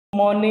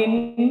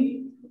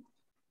Morning,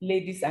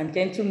 ladies and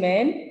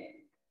gentlemen.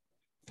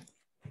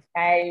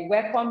 I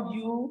welcome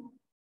you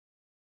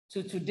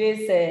to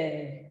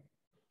today's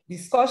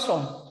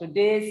discussion,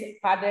 today's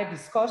panel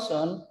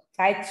discussion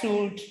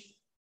titled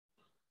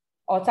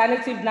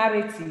Alternative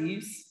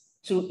Narratives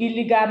to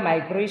Illegal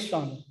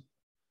Migration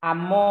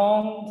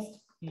Among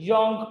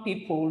Young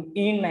People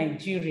in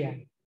Nigeria.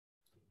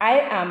 I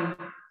am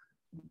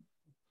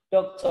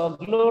Dr.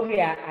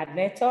 Gloria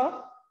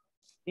Adneto,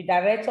 the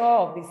Director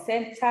of the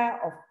Center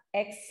of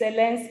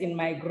Excellence in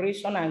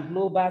Migration and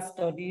Global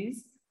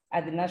Studies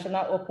at the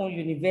National Open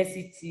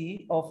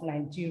University of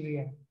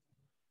Nigeria.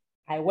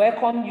 I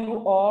welcome you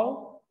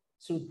all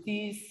to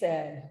this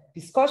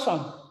discussion,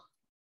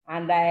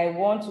 and I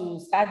want to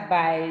start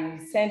by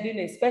sending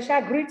a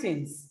special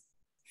greetings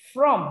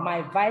from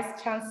my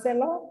Vice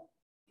Chancellor,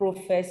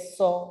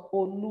 Professor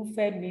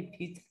Olufemi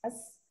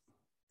Peters,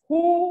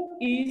 who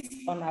is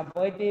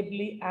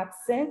unavoidably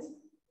absent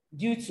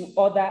due to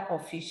other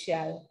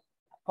official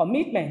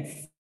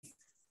commitments,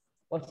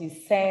 but he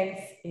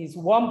sends his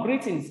warm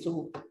greetings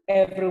to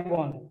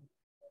everyone.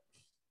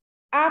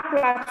 Our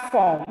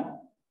platform,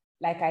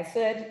 like I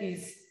said,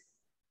 is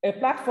a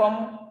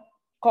platform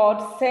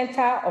called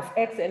Center of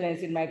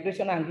Excellence in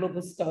Migration and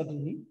Global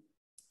Study.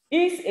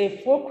 It's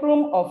a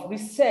fulcrum of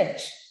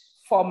research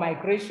for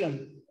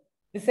migration.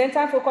 The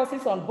center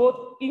focuses on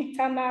both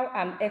internal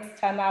and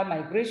external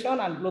migration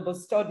and global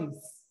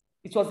studies.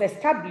 It was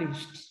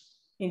established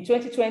in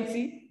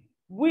 2020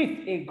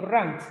 with a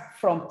grant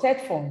from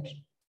TED Fund,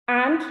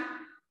 and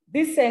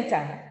this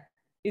center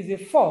is the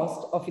first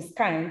of its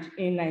kind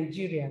in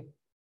Nigeria.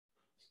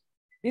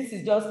 This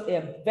is just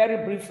a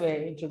very brief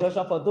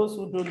introduction for those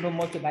who don't know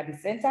much about the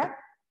center.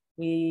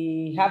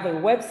 We have a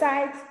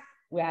website.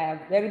 We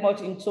are very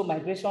much into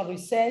migration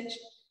research,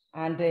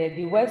 and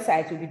the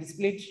website will be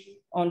displayed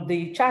on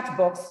the chat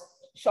box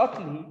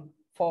shortly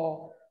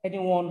for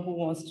anyone who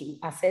wants to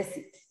access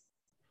it.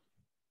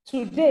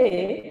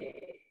 Today,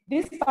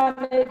 this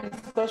panel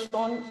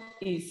discussion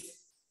is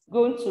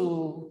going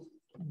to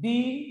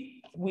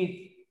be with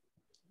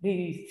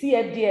the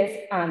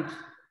CEMGS and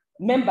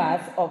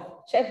members of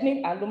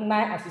Se19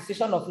 Alumni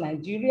Association of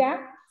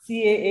Nigeria,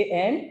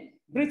 CAAN,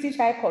 British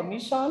High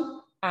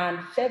Commission, and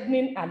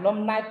Se19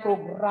 Alumni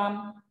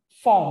Program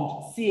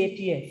Fund,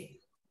 CAPF.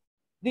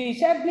 The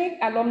Se19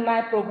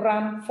 Alumni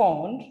Program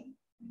Fund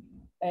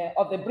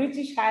of the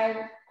British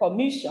High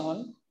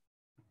Commission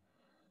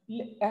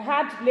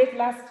had late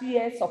last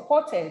year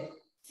supported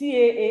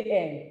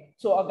CAAN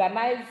to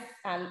organize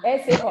an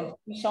essay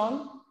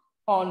competition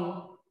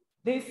on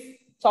this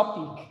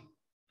topic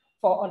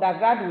for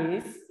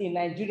undergraduates in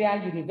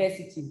Nigerian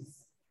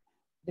universities.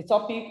 The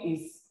topic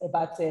is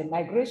about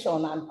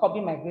migration and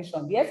curbing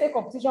migration. The essay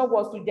competition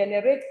was to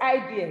generate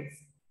ideas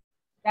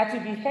that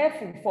will be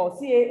helpful for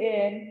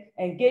CAAN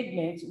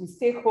engagement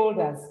with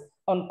stakeholders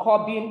on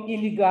curbing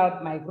illegal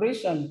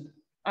migration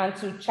and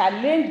to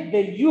challenge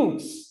the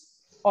youth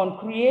on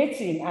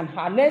creating and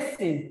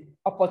harnessing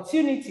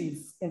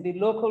opportunities in the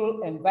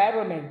local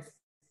environment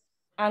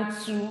and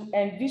to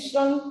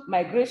envision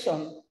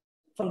migration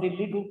from the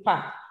legal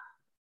path.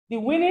 The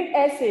winning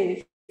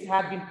essays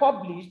have been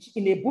published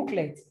in a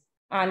booklet,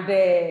 and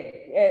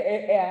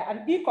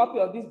an e-copy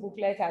of this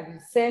booklet has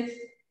been sent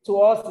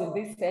to us in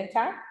this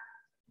center.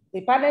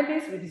 The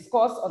panelists will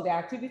discuss on the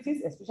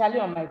activities, especially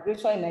on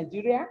migration in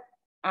Nigeria,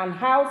 and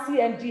how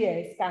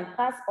CEMGS can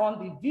pass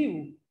on the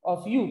view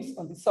of youth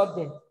on the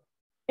subject.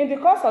 In the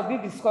course of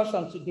this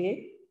discussion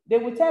today, they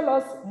will tell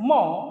us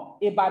more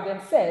about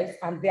themselves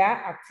and their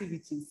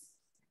activities,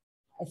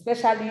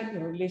 especially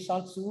in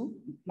relation to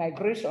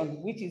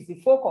migration, which is the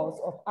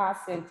focus of our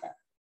center.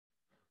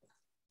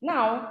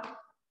 Now,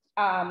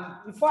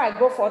 before I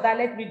go further,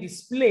 let me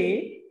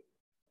display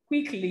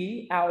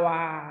quickly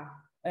our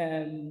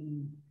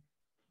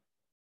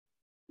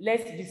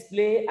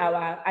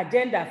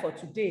agenda for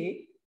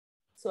today.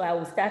 So I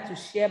will start to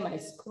share my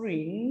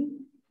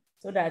screen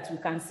so that we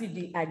can see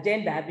the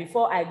agenda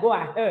before I go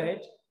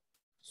ahead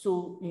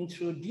to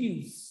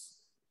introduce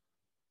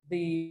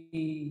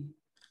the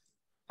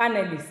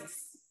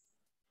panelists.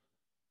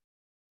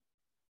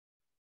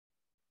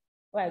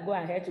 Before I go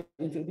ahead to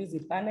introduce the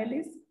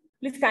panelists,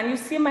 please, can you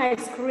see my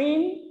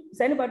screen? Is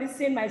anybody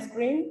seeing my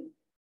screen?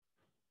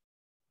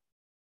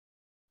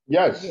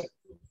 Yes. Yeah.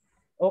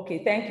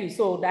 Okay, thank you.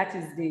 So that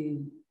is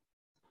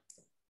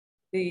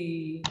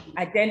the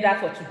agenda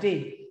for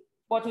today.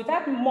 But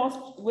without much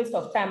waste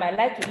of time, I'd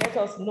like to let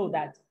us know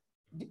that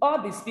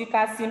all the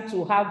speakers seem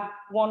to have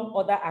one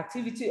other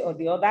activity or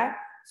the other.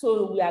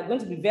 So we are going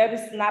to be very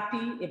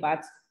snappy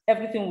about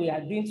everything we are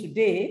doing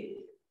today.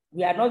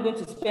 We are not going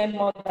to spend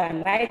more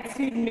than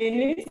 90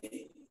 minutes.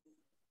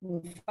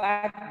 In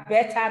fact,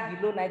 better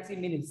below 90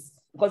 minutes,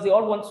 because they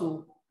all want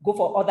to go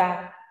for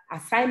other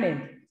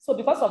assignments. So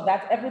because of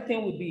that,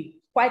 everything will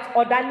be quite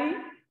orderly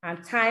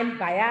and time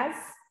biased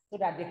so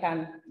that they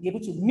can be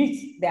able to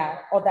meet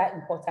their other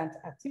important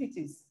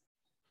activities.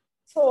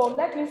 So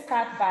let me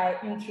start by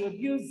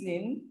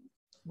introducing,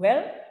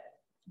 well,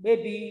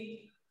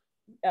 maybe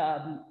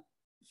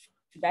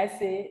should I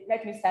say,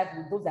 let me start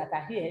with those that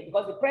are here,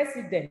 because the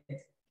president,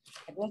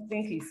 I don't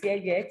think he's here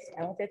yet.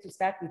 I wanted to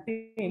start with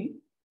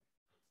him.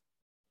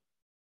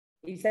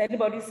 Is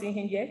anybody seeing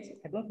him yet?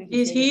 I don't think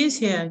he is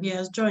here. He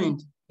has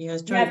joined. He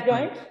has joined. He has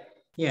joined?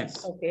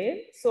 Yes.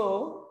 Okay,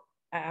 so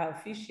I'll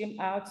fish him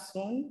out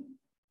soon.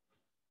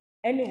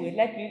 Anyway,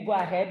 let me go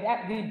ahead.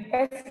 The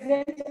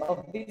president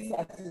of this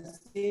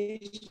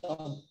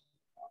association,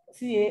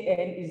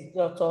 CAN, is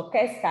Dr.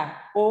 Kester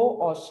O.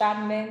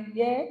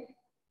 Oshamenge,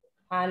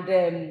 and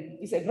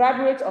he's a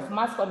graduate of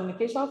mass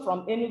communication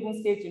from Enugu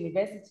State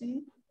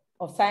University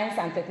of Science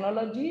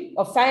Technology.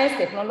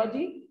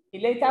 He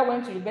later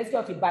went to University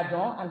of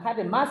Ibadan and had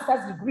a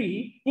master's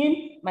degree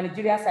in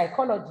managerial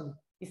psychology.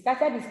 He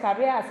started his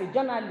career as a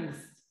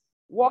journalist,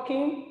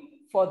 working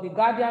for the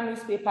Guardian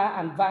newspaper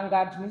and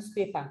Vanguard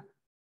newspaper.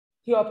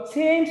 He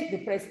obtained the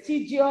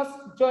prestigious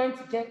Joint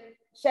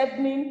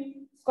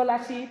Chevening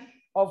Scholarship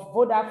of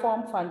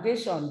Vodafone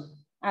Foundation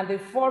and the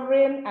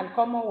Foreign and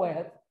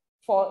Commonwealth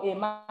for a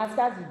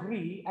master's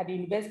degree at the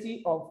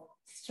University of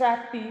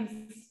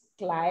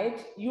Strathclyde,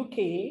 UK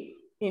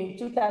in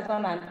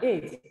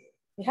 2008.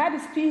 He had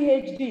his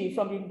PhD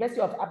from the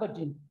University of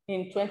Aberdeen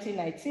in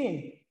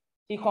 2019.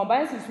 He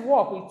combines his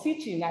work with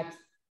teaching at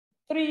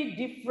 3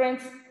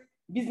 different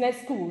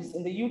business schools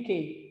in the UK,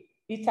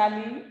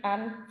 Italy,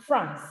 and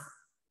France.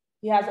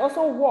 He has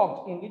also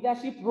worked in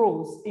leadership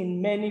roles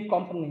in many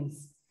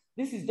companies.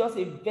 This is just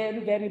a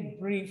very, very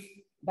brief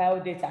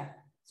biodata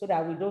so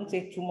that we don't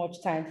take too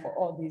much time for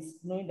all this,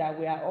 knowing that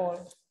we are all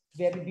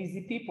very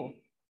busy people.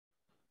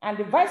 And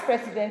the vice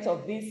president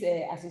of this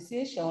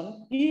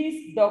association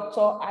is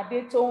Dr.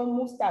 Adetone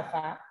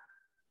Mustafa.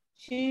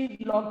 She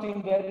logged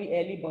in very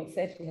early, but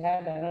said she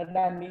had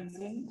another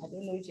meeting. I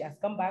don't know if she has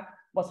come back,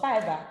 but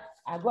however,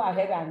 I'll go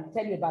ahead and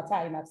tell you about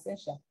her in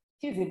absentia.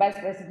 She's the vice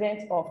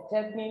president of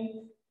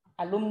Technical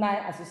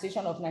Alumni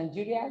Association of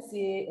Nigeria,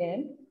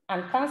 CAN,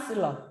 and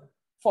counselor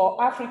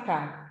for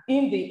Africa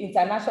in the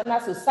International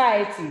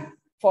Society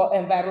for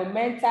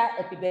Environmental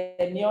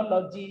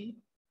Epidemiology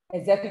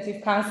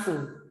Executive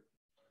Council.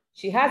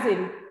 She has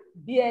a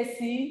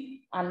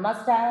BSc and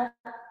master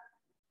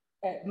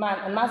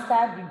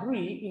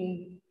degree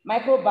in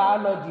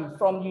microbiology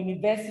from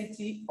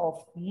University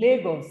of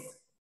Lagos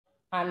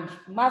and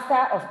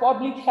Master of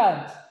Public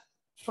Health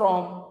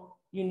from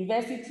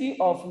University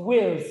of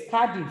Wales,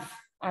 Cardiff,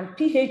 and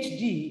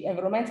PhD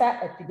Environmental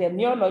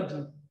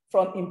Epidemiology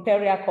from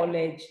Imperial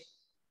College,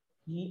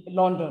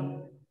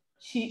 London.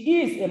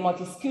 She is a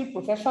multi-skilled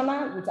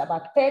professional with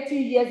about 30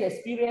 years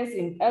experience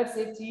in health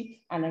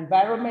safety and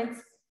environment,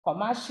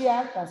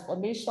 commercial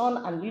transformation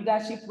and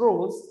leadership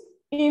roles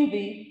in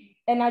the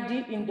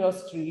energy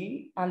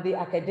industry and the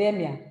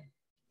academia.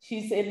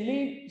 She's a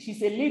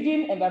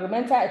leading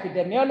environmental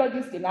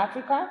epidemiologist in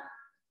Africa.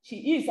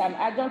 She is an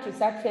adjunct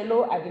research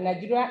fellow at the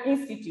Nigerian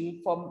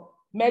Institute for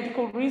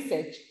Medical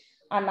Research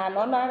and an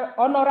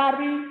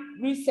honorary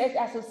research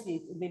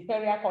associate in the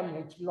Imperial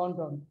College,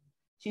 London.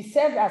 She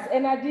served as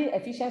energy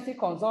efficiency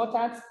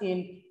consultant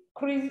in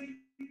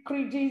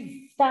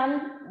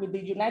Kyrgyzstan with the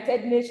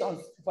United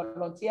Nations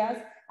Volunteers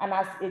and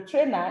as a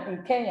trainer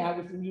in Kenya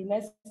with the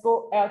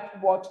UNESCO Health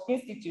Watch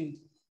Institute.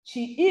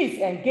 She is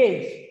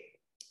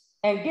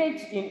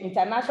engaged in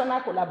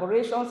international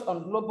collaborations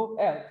on global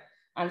health,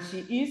 and she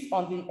is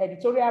on the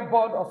editorial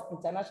board of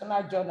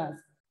international journals.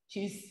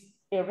 She's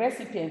a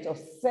recipient of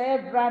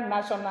several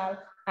national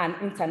and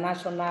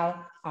international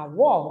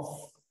awards.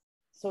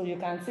 So you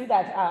can see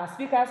that our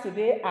speakers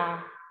today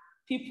are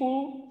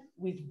people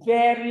with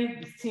very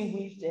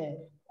distinguished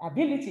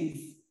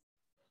abilities.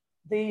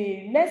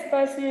 The next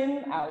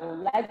person I would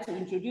like to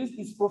introduce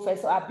is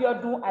Professor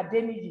Abiodun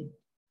Adeniji,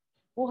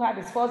 who had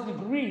his first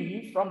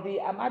degree from the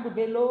Ahmadu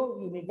Bello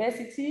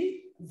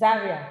University,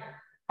 Zaria,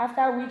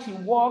 after which he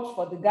worked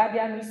for the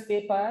Guardian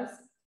newspapers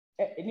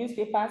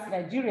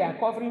Nigeria,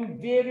 covering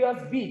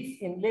various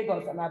beats in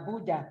Lagos and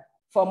Abuja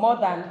for more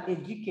than a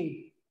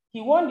decade. He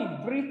won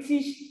the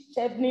British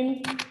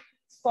Chevening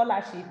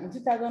Scholarship in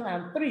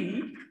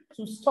 2003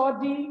 to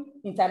study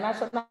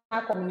international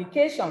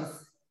communications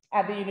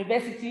at the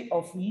University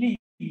of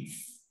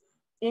Leeds,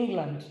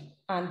 England,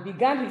 and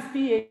began his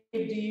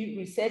PhD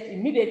research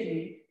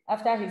immediately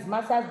after his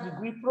master's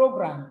degree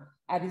program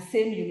at the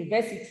same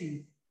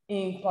university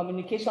in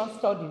communication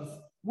studies,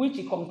 which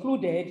he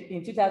concluded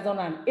in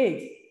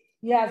 2008.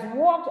 He has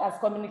worked as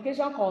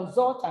communication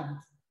consultant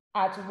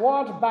at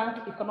World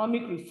Bank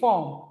Economic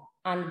Reform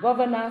and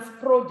Governance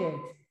Project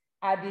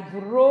at the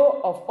Bureau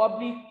of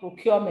Public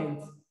Procurement,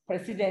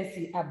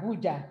 Presidency,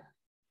 Abuja,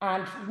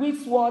 and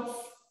Whitworth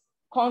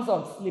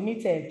Consults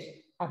Limited,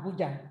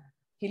 Abuja.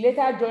 He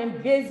later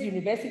joined Bayes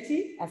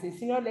University as a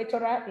senior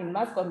lecturer in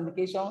mass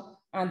communication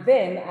and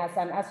then as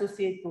an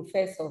associate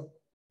professor.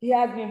 He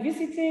has been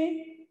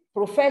visiting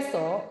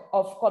professor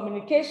of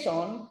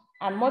communication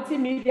and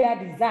multimedia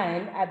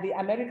design at the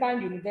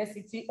American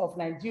University of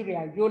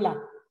Nigeria, Yola,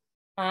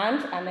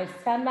 and an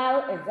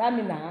external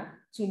examiner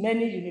to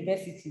many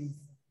universities.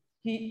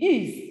 He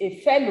is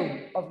a fellow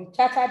of the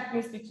Chartered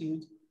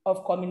Institute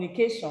of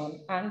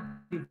Communication and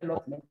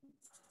Development.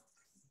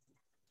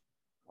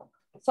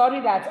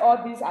 Sorry that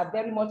all these are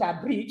very much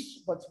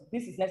abridged, but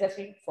this is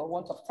necessary for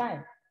want of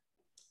time.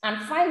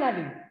 And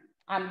finally,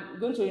 I'm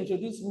going to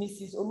introduce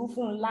Mrs.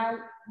 Olufunlayo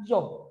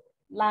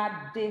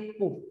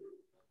Ladepo,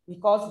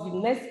 because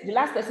the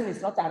last person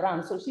is not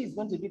around, so she is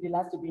going to be the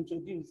last to be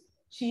introduced.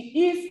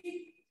 She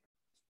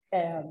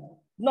is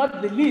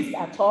not the least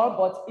at all,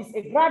 but is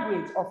a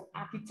graduate of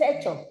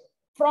architecture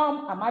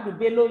from Ahmadu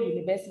Bello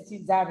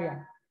University,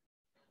 Zaria.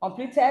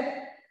 Completed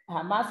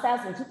her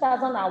master's in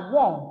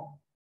 2001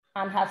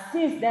 and has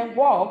since then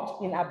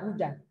worked in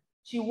Abuja.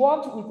 She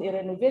worked with a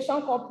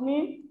renovation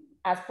company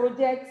as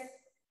project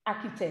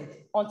architect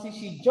until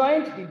she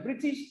joined the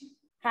British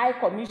High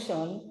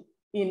Commission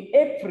in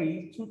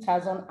April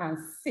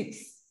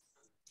 2006.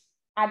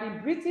 At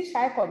the British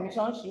High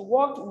Commission, she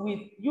worked with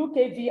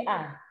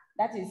UKVI,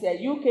 that is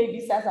UK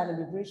Visas and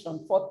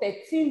Immigration, for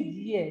 13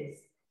 years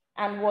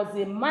and was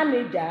a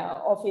manager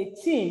of a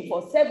team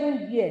for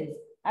 7 years.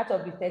 Out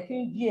of the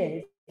 13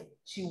 years,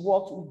 she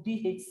worked with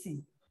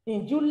DHC.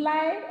 In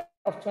July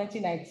of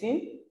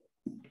 2019,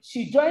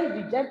 she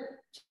joined the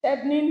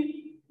Chevening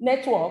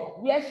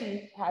network, where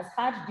she has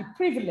had the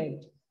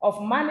privilege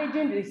of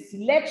managing the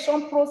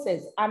selection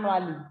process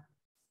annually.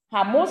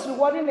 Her most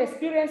rewarding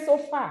experience so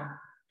far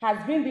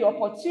has been the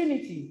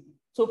opportunity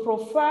to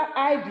profile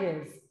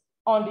ideas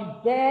on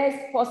the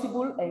best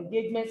possible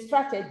engagement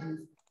strategies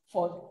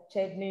for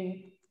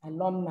Chevening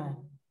alumni.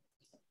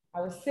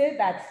 I will say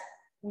that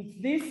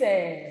with this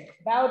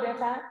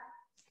biodata,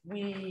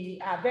 we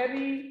are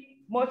very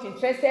much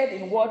interested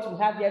in what we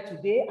have here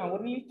today, and we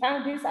really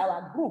thank this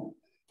our group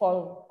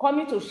for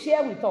coming to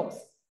share with us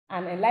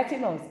and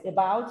enlighten us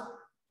about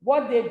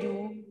what they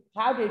do,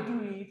 how they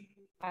do it,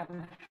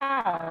 and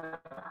how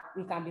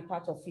we can be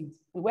part of it.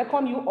 We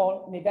welcome you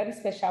all in a very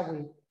special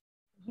way.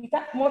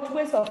 Without much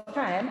waste of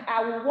time,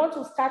 I will want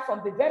to start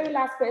from the very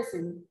last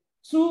person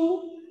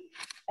to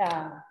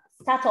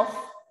start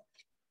off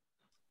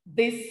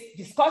this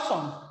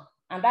discussion,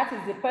 and that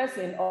is the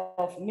person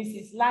of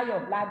Mrs.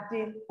 Layo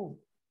Ladepo.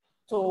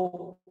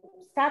 To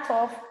start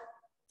off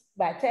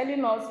by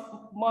telling us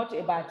much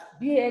about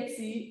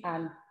BHC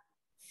and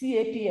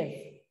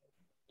CAPF.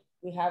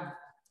 We have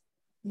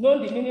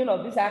known the meaning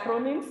of these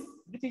acronyms,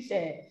 British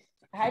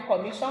High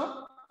Commission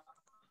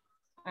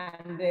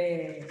and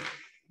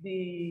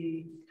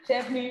the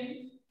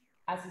Chevening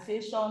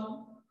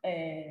Association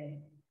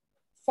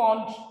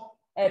Fund,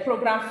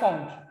 Program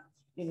Fund,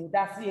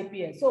 that's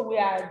CAPF. So we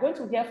are going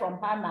to hear from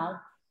her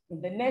now.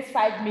 In the next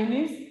 5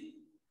 minutes,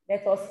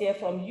 let us hear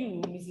from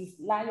you,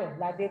 Mrs. Layo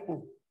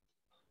Ladepo.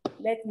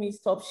 Let me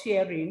stop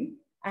sharing.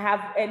 I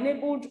have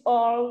enabled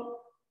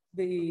all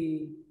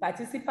the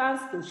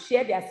participants to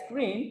share their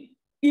screen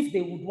if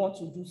they would want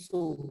to do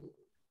so.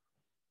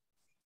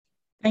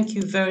 Thank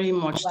you very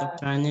much,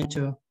 Dr.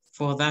 Aneto,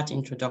 for that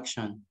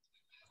introduction.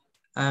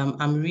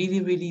 I'm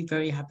really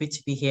very happy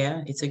to be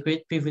here. It's a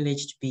great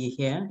privilege to be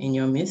here in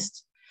your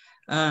midst.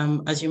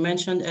 As you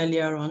mentioned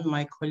earlier on,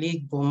 my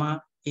colleague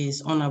Boma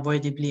is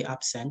unavoidably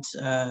absent.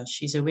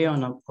 She's away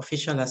on an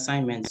official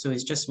assignment, so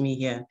it's just me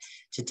here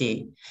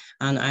today.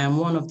 And I am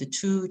one of the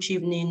 2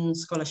 Chevening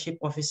scholarship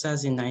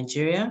officers in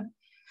Nigeria,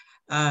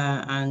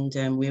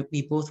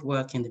 we both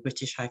work in the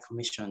British High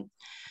Commission.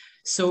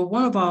 So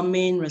one of our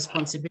main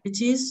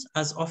responsibilities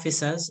as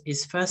officers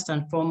is first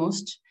and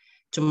foremost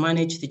to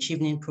manage the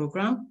Chevening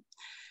program.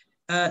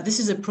 This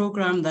is a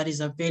program that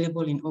is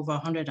available in over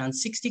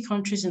 160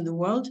 countries in the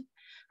world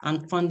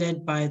and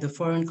funded by the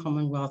Foreign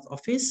Commonwealth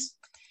Office.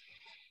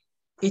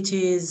 It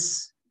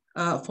is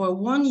for a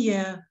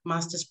 1-year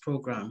master's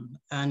program,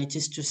 and it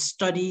is to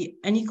study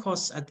any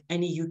course at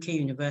any UK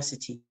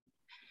university.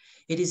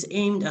 It is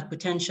aimed at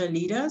potential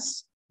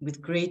leaders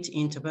with great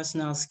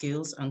interpersonal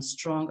skills and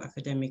strong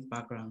academic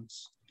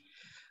backgrounds.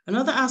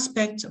 Another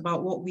aspect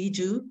about what we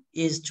do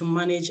is to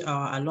manage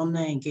our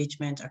alumni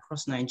engagement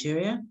across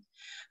Nigeria.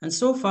 And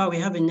so far, we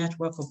have a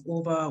network of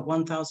over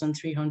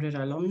 1,300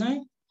 alumni,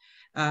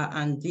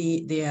 and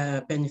they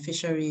are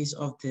beneficiaries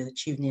of the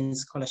Chevening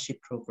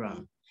Scholarship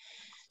Program.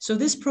 So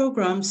this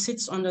program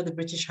sits under the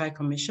British High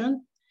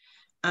Commission,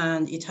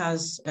 and it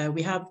has,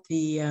 we have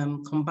the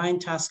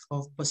combined task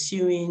of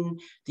pursuing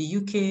the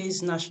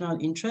UK's national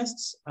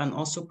interests and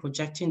also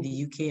projecting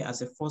the UK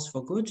as a force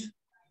for good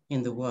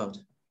in the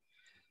world.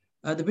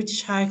 The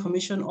British High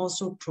Commission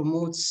also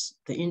promotes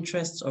the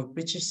interests of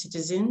British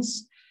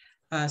citizens,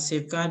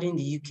 safeguarding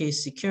the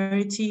UK's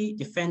security,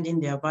 defending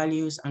their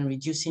values, and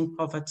reducing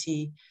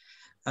poverty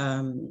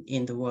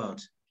in the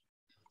world.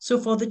 So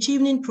for the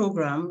Chevening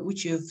program,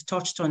 which you've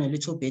touched on a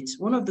little bit,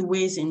 one of the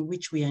ways in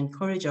which we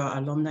encourage our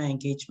alumni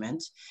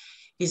engagement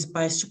is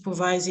by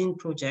supervising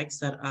projects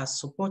that are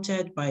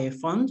supported by a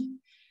fund,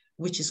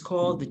 which is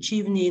called the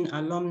Chevening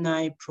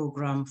Alumni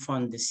Program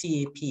Fund, the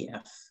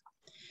CAPF.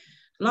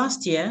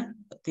 Last year,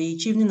 the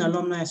Chevening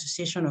Alumni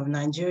Association of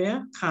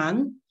Nigeria,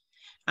 CAN,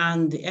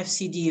 and the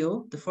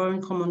FCDO, the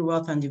Foreign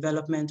Commonwealth and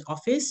Development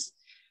Office,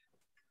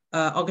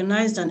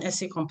 organized an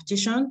essay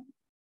competition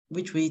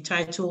which we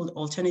titled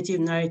Alternative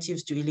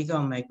Narratives to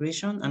Illegal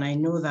Migration. And I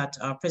know that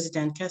our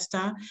President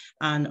Kester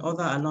and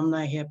other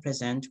alumni here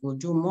present will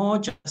do more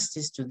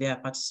justice to their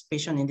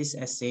participation in this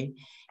essay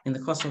in the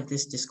course of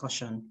this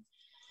discussion.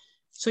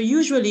 So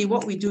usually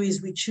what we do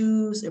is we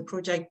choose a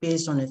project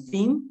based on a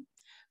theme.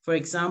 For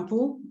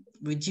example,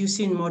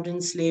 reducing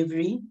modern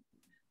slavery,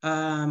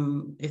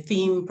 a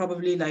theme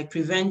probably like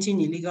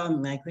preventing illegal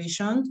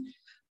migration,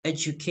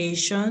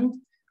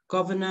 education,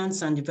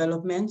 governance and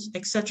development,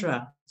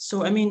 etc.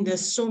 So, I mean,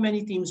 there's so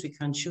many themes we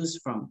can choose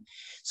from.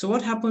 So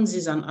what happens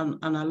is an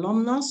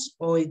alumnus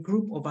or a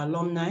group of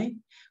alumni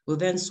will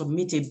then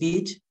submit a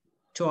bid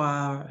to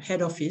our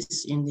head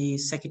office in the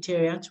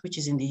Secretariat, which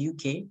is in the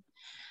UK.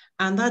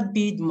 And that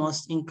bid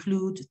must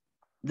include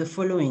the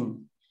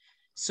following.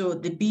 So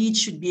the bid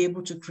should be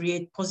able to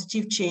create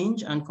positive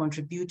change and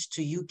contribute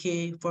to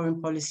UK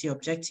foreign policy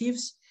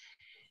objectives.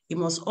 It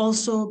must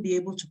also be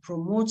able to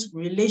promote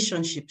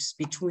relationships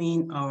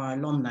between our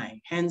alumni,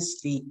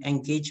 hence the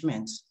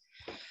engagement.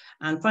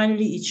 And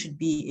finally, it should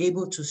be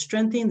able to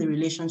strengthen the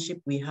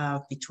relationship we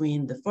have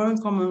between the Foreign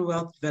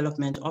Commonwealth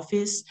Development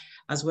Office,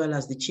 as well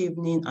as the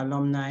Chevening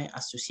Alumni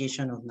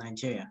Association of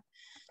Nigeria.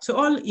 So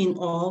all in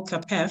all,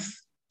 CAPEF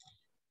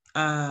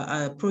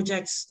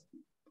projects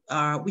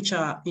which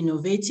are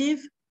innovative,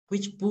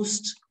 which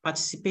boost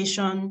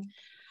participation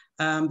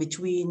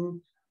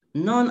between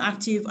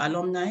non-active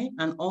alumni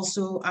and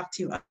also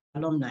active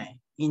alumni.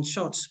 In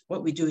short,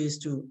 what we do is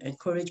to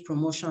encourage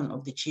promotion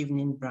of the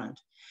Chevening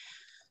brand.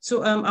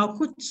 So I'll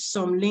put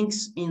some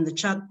links in the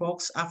chat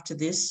box after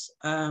this,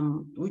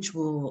 which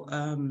will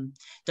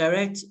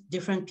direct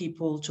different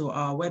people to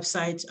our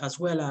website, as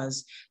well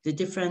as the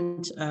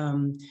different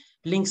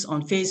links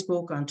on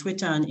Facebook and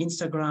Twitter and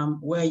Instagram,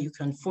 where you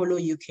can follow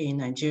UK in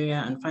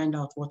Nigeria and find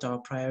out what our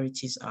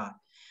priorities are.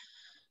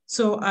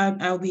 So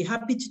I'll be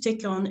happy to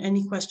take on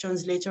any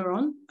questions later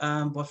on,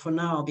 but for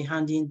now, I'll be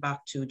handing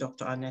back to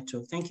Dr.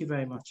 Aneto. Thank you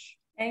very much.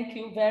 Thank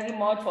you very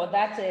much for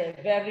that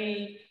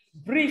very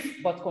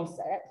brief but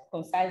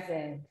concise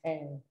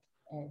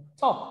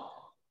talk.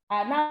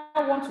 I now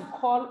want to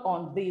call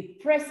on the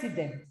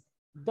President,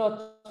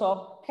 Dr.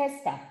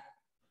 Kester,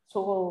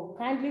 to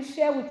kindly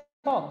share with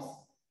us,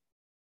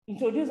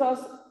 introduce us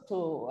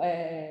to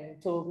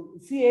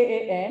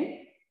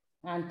CAAN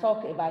and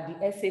talk about the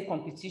essay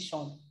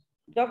competition.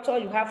 Doctor,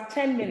 you have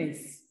 10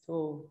 minutes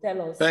to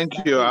tell us.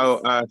 Thank you.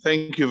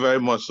 Thank you very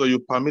much. So you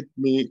permit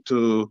me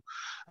to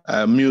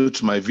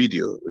mute my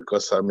video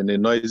because I'm in a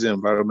noisy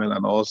environment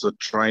and also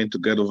trying to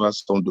get over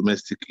some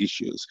domestic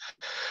issues.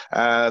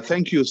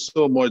 Thank you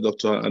so much,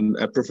 Dr. and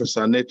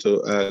Professor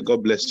Neto.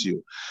 God bless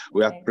you.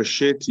 We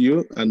appreciate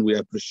you and we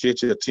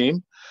appreciate your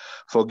team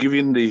for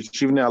giving the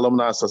Chevening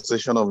Alumni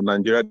Association of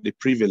Nigeria the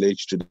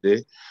privilege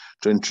today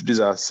to introduce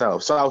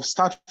ourselves. So I'll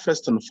start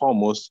first and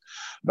foremost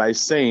by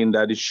saying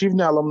that the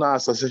Chevening Alumni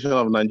Association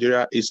of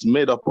Nigeria is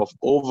made up of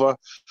over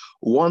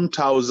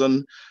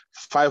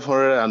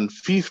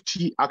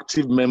 1,550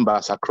 active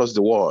members across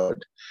the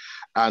world.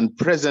 And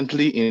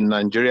presently in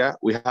Nigeria,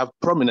 we have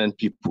prominent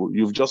people.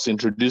 You've just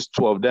introduced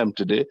two of them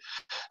today.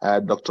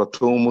 Dr.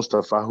 Tom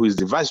Mustafa, who is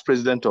the vice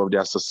president of the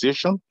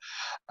association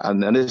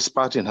and an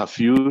expert in her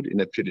field in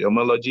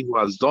epidemiology, who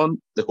has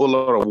done a whole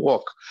lot of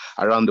work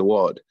around the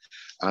world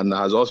and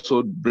has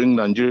also bring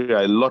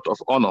Nigeria a lot of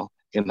honor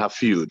in her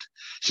field.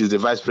 She's the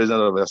vice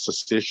president of the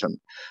association.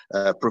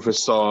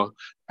 Professor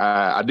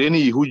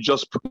Adeni, who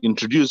just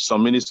introduced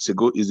some minutes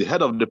ago, is the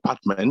head of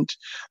department,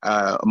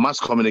 mass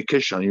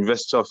communication,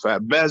 University of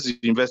Bez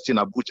University in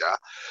Abuja,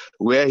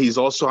 where he's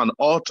also an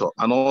author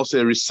and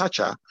also a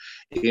researcher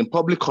in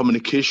public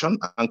communication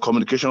and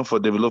communication for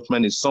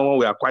development. Is someone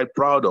we are quite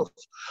proud of,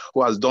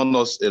 who has done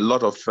us a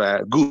lot of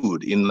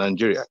good in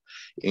Nigeria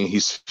in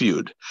his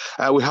field.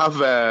 We have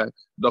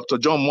Dr.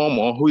 John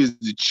Momo, who is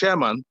the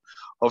chairman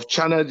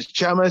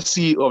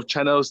CEO of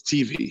Channels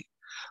TV.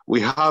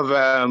 We have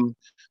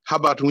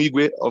Herbert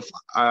Nwigwe of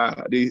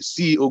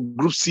the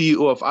group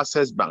CEO of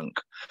Access Bank.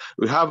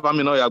 We have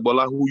Amino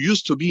Yagbola, who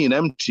used to be in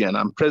MTN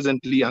and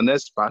presently an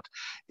expert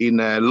in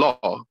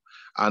law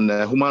and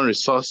human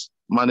resource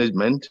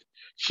management.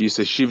 She's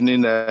a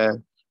Chevening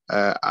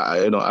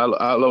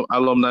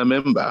alumni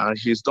member, and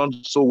she's done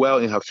so well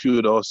in her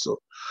field also.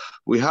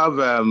 We have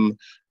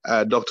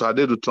Dr.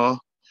 Adeduton,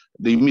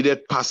 the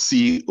immediate past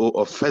CEO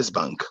of First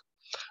Bank,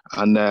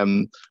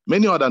 and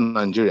many other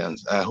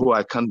Nigerians who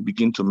I can't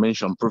begin to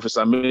mention.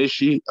 Professor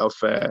Meshi of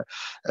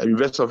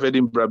University of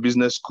Edinburgh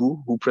Business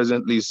School, who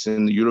presently is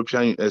in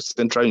European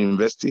Central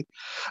University,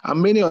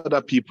 and many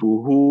other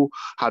people who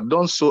had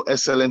done so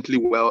excellently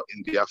well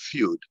in their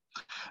field.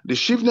 The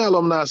Chevening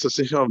Alumni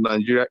Association of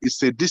Nigeria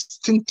is a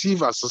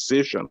distinctive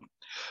association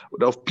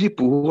of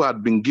people who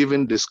had been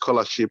given the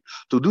scholarship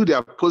to do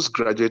their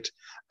postgraduate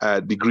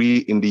degree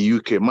in the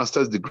UK,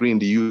 master's degree in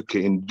the UK,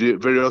 in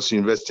various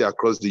universities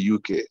across the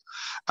UK.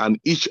 And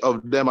each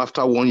of them,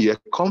 after 1 year,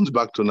 comes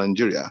back to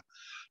Nigeria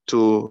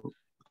to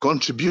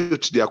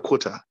contribute their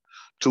quota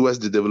towards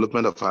the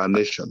development of our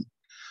nation.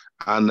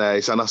 And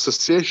it's an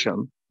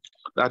association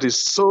that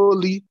is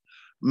solely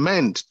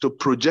meant to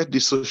project the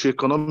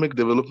socioeconomic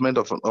development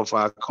of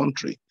our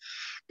country.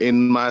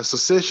 In my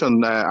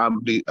association,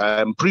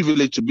 I'm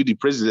privileged to be the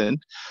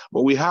president,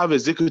 but we have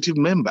executive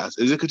members,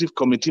 executive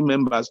committee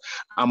members,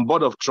 and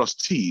board of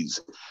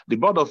trustees. The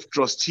board of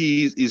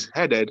trustees is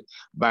headed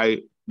by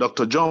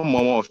Dr. John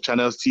Momo of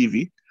Channels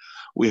TV.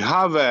 We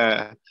have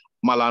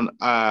Malan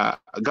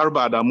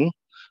Garba Adamu.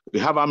 We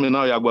have Amina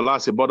Yagbola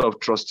as a board of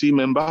trustee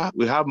member.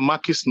 We have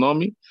Makis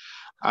Nomi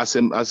as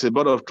a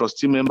board of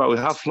trustee member. We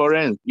have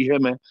Florence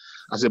Iheme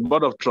as a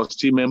board of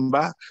trustee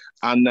member.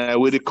 And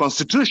with the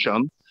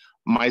constitution,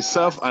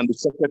 myself and the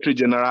Secretary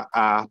General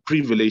are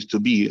privileged to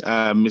be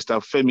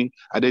Mr. Femi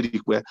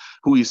Adedikwe,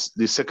 who is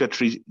the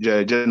Secretary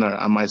General,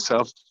 and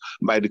myself,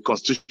 by the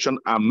Constitution,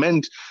 are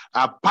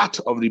part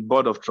of the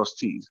Board of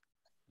Trustees.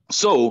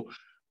 So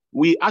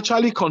we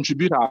actually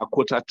contribute our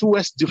quota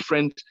towards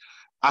different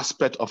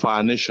aspects of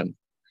our nation.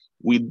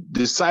 We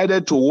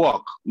decided to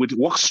work with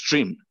work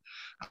stream,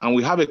 and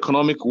we have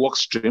economic work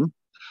stream.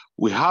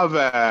 We have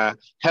a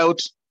health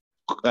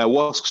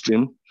work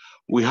stream.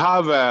 We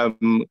have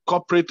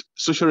corporate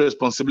social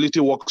responsibility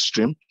work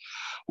stream.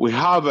 We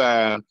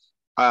have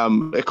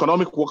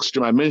economic work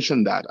stream, I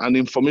mentioned that, and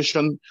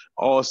information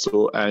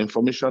also,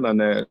 information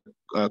and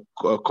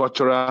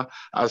cultural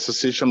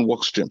association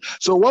work stream.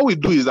 So what we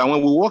do is that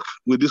when we work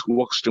with this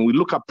work stream, we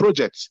look at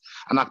projects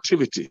and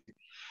activity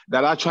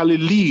that actually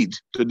lead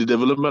to the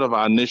development of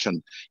our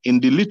nation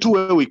in the little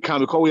way we can,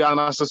 because we are an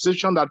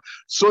association that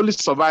solely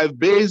survives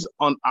based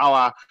on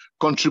our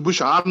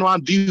contribution, annual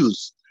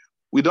dues.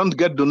 We don't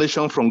get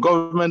donation from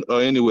government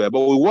or anywhere,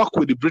 but we work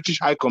with the British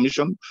High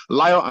Commission,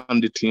 Lyle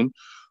and the team,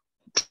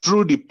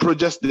 through the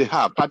projects they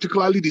have,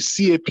 particularly the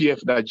CAPF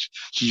that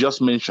she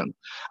just mentioned.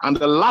 And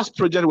the last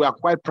project we are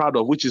quite proud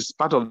of, which is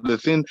part of the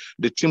thing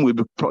the team will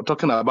be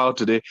talking about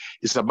today,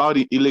 is about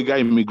the illegal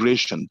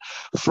immigration.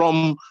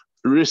 From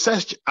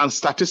research and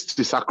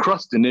statistics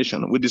across the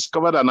nation, we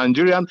discovered that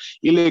Nigerian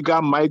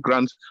illegal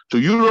migrants to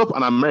Europe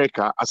and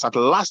America, as at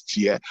last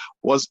year,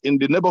 was in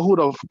the neighborhood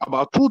of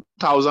about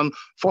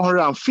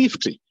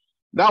 2,450.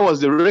 That was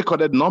the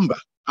recorded number.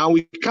 And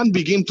we can't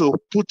begin to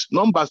put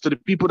numbers to the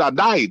people that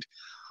died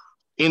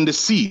in the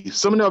sea.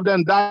 So many of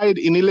them died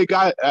in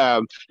illegal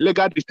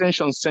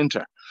detention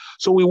center.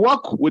 So we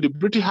work with the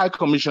British High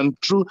Commission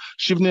through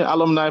Shivni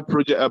Alumni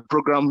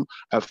Program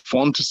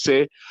Fund to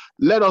say,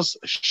 let us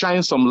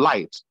shine some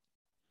light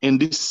in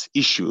these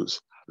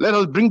issues. Let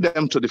us bring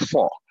them to the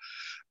fore.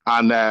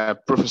 And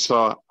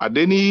Professor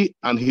Adeni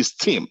and his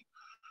team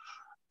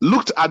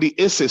looked at the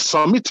essay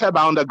submitted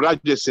by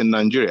undergraduates in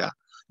Nigeria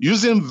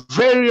using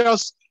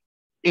various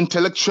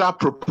intellectual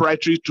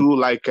proprietary tools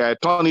like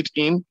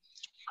Turnitin,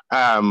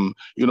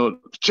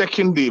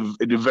 checking the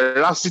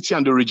veracity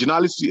and the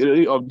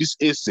originality of this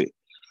essay.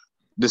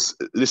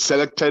 They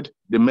selected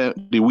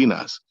the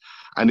winners.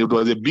 And it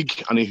was a big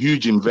and a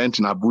huge event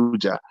in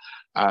Abuja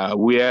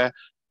where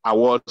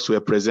awards were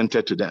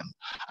presented to them.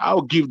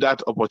 I'll give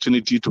that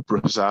opportunity to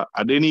Professor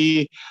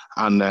Adeni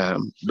and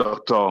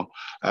Dr.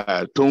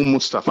 Tom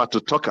Mustafa to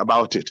talk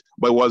about it.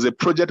 But it was a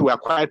project we are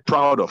quite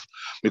proud of,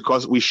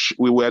 because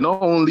we were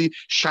not only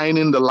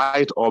shining the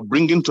light or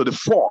bringing to the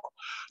fore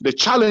the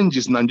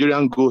challenges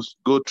Nigerians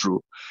go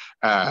through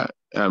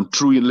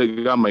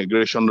illegal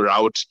migration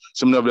route.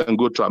 Some of them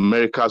go to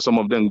America, some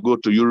of them go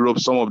to Europe,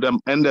 some of them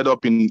ended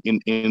up in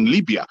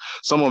Libya,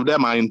 some of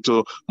them are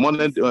into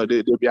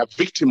they are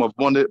victim of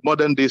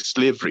modern day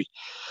slavery.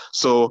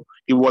 So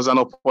it was an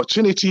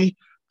opportunity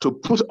to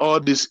put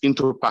all this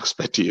into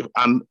perspective.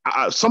 And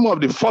some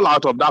of the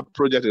fallout of that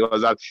project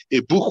was that a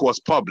book was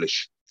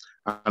published,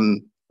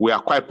 and we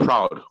are quite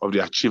proud of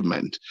the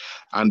achievement.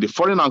 And the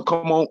Foreign and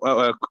Common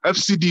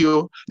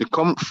FCDO,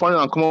 the Foreign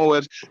and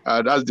Commonwealth,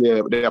 that's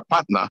their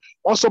partner,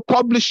 also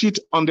published it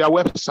on their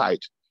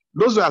website.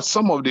 Those are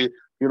some of the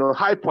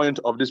high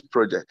points of this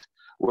project.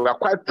 We are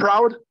quite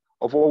proud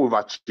of what we've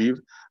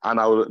achieved, and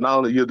I will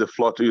now yield the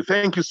floor to you.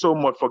 Thank you so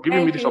much for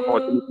giving me this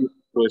opportunity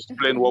to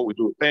explain what we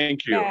do.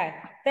 Thank you. Yeah.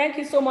 Thank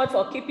you so much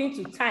for keeping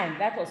to time.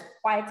 That was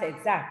quite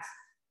exact.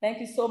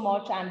 Thank you so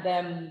much.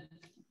 And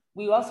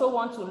we also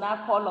want to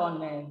now call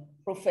on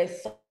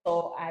Professor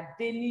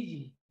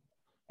Adeniyi,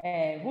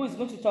 who is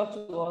going to talk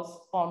to us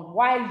on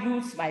why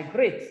youths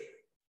migrate.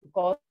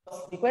 Because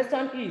the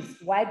question is,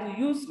 why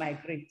do youths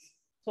migrate?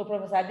 So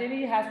Professor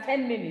Adeniyi has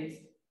 10 minutes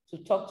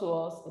to talk to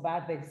us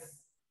about this.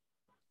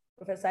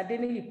 Professor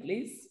Adeniyi,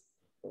 please.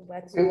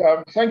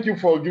 Thank you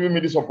for giving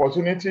me this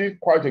opportunity.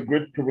 Quite a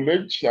great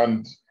privilege,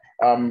 and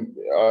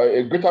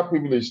a greater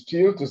privilege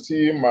still to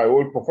see my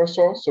old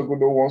professor,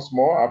 Sogodo, once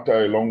more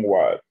after a long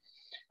while.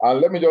 And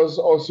let me just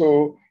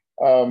also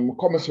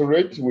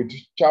commiserate with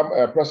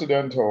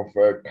President of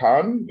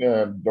CAN,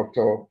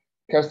 Dr.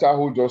 Kester,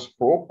 who just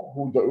spoke,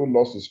 who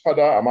lost his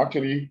father. I'm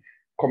actually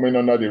coming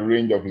under the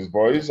range of his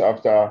voice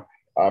after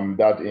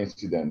that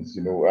incident.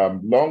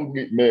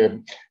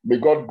 May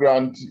God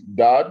grant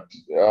that.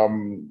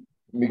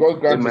 May God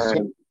grant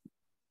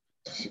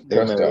his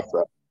Amen.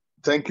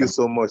 Thank you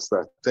so much,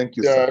 sir. Thank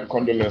you, Yeah, sir.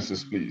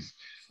 condolences, please.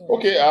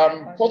 Okay,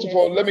 first of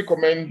all, let me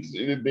commend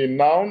the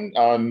NOUN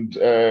and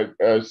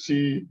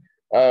CPA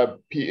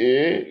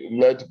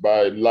led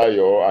by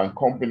Layo and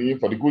company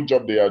for the good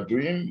job they are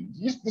doing.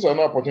 This is an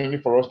opportunity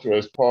for us to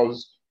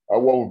expose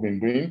what we've been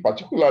doing,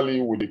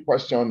 particularly with the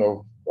question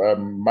of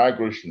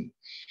migration.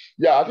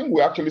 Yeah, I think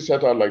we actually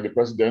set out, like the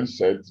president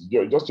said,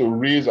 just to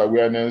raise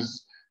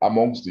awareness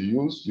amongst the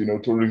youth,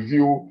 to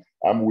review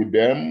with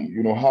them,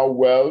 how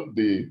well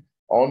they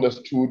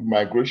understood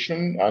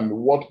migration and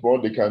what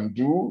more they can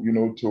do,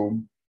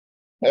 to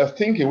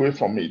think away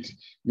from it.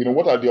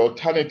 What are the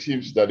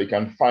alternatives that they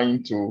can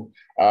find to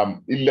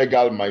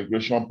illegal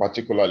migration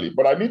particularly?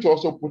 But I need to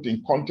also put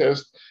in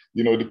context,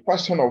 the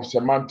question of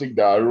semantic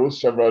that arose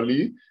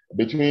severally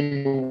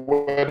between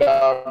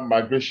whether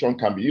migration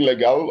can be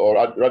illegal or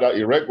rather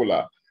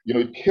irregular.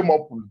 It came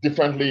up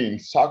differently in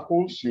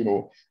circles,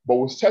 but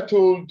we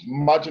settled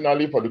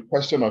marginally for the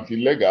question of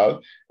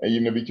illegal,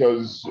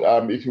 because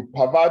if you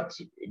pervert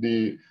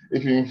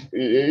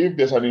if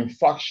there's an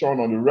infraction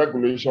on the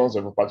regulations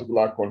of a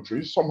particular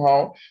country,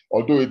 somehow,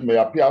 although it may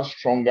appear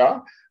stronger,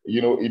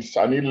 it's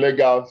an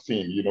illegal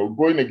thing.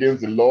 Going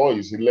against the law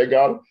is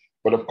illegal,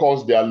 but of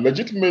course there are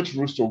legitimate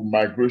routes of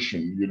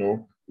migration,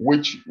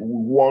 which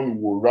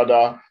one would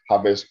rather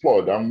have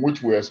explored and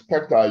which we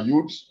expect our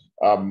youths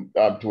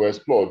to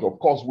explore, of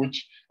course,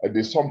 which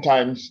they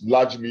sometimes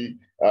largely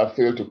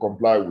fail to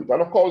comply with.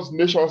 And of course,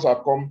 nations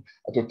have come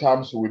to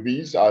terms with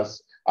this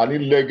as an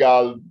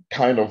illegal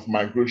kind of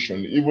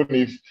migration, even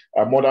if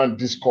modern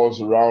discourse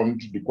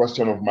around the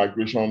question of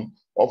migration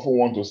often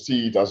want to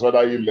see it as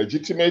rather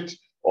illegitimate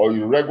or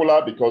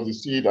irregular because they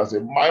see it as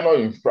a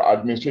minor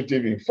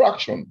administrative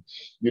infraction,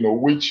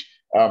 which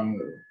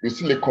is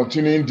still a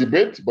continuing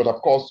debate, but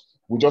of course,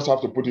 we just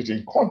have to put it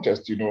in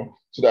context,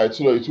 so that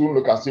it won't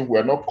look as if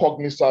we're not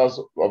cognizant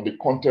of the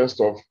context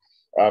of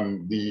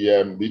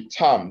the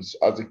terms,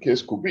 as the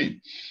case could be.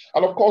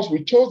 And of course,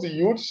 we chose the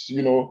youths,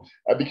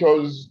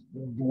 because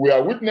we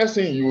are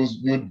witnessing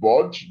youth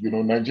budge.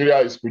 Nigeria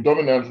is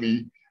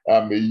predominantly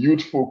a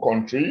youthful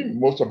country.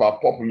 Most of our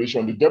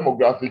population, the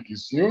demographic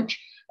is huge,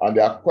 and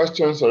there are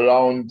questions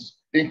around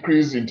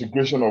increased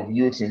integration of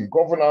youth in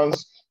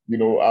governance.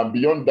 And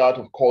beyond that,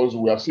 of course,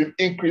 we have seen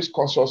increased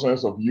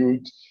consciousness of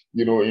youth,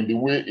 in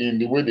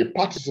the way they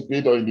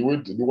participate or in the way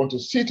they want to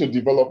see to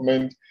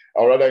development,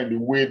 or rather in the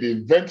way they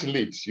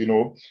ventilate,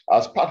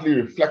 as partly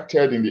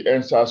reflected in the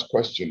answers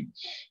question.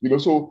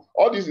 So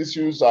all these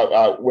issues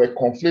were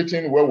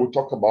conflating where we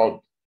talk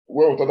about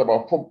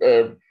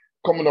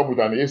coming up with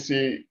an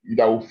essay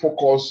that will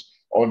focus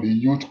on the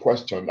youth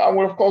question.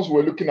 And of course,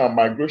 we're looking at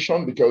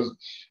migration because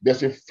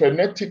there's a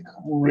frenetic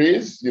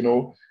race,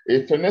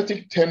 a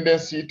frenetic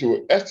tendency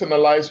to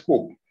externalize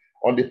hope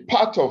on the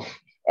part of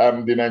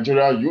the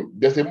Nigerian youth.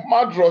 There's a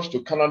mad rush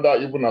to Canada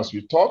even as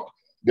we talk.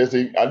 There's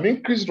an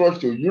increased rush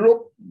to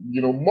Europe,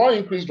 more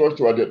increased rush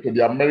to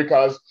the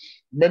Americas.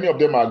 Many of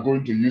them are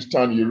going to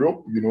Eastern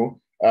Europe,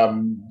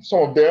 some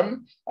of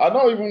them are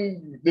not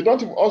even, they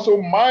don't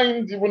also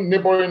mind even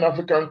neighboring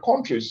African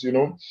countries,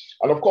 And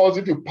of course,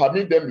 if you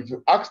permit them, if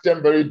you ask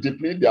them very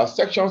deeply, there are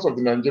sections of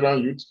the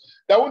Nigerian youth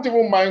that won't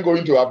even mind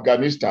going to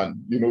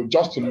Afghanistan,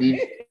 just to leave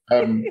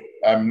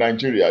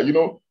Nigeria,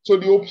 So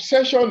the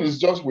obsession is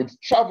just with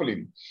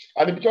traveling.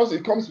 And because they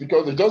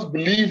just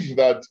believe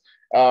that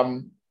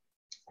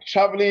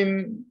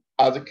traveling,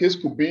 as the case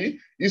could be,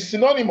 is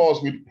synonymous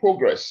with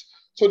progress.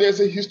 So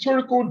there's a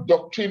historical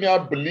doctrinal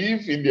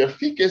belief in the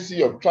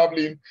efficacy of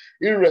traveling,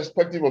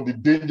 irrespective of the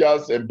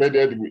dangers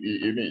embedded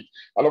in it.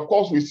 And of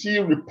course, we see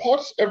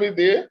reports every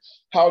day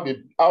how they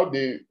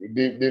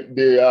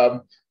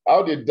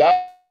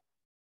die.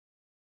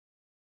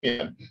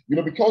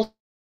 Because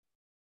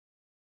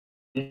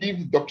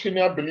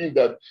doctrinal belief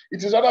that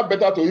it is rather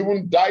better to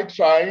even die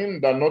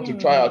trying than not to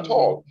try at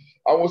all.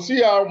 And we'll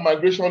see how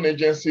migration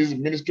agencies,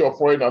 Ministry of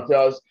Foreign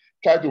Affairs,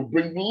 try to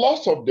bring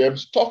lots of them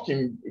stuck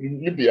in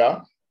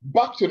Libya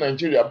back to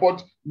Nigeria.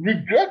 But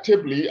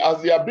regrettably,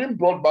 as they are being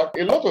brought back,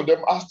 a lot of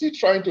them are still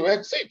trying to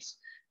exit.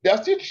 They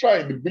are still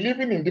trying,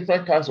 believing in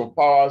different kinds of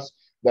powers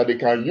that they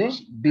can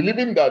use,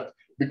 believing that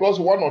because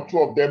one or two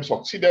of them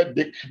succeeded,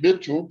 they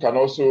too can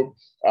also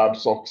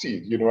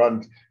succeed,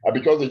 and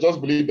because they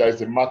just believe that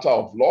it's a matter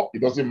of luck.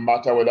 It doesn't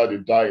matter whether they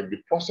die in the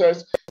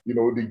process.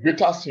 The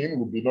greater sin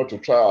would be not to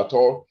try at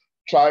all.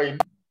 Trying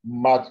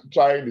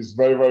is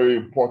very, very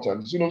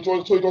important. So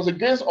it was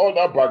against all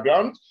that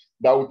background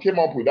that we came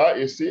up with that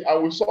essay,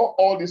 and we saw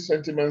all these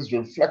sentiments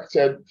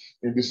reflected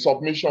in the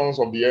submissions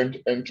of the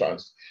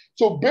entrance.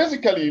 So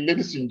basically,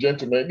 ladies and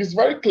gentlemen, it's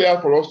very clear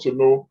for us to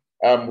know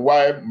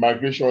why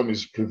migration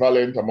is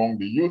prevalent among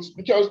the youth,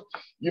 because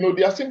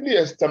they are simply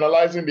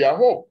externalizing their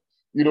hope.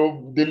 They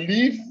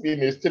live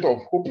in a state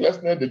of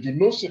hopelessness. They do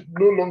no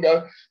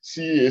longer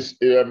see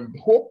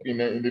hope in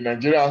the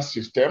Nigerian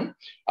system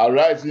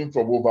arising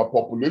from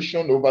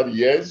overpopulation over the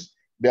years.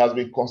 There has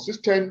been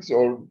consistent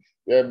or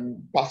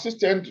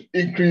persistent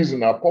increase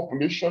in our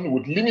population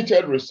with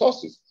limited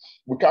resources.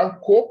 we can't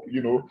cope,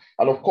 you know.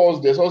 And of course,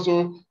 there's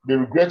also the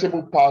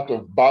regrettable part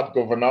of bad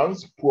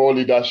governance, poor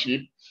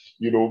leadership,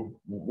 you know,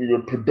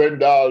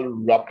 prebendal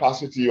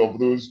rapacity of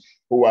those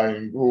who are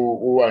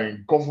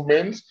in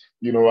government,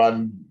 you know,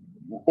 and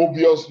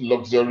obvious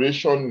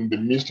luxuriation in the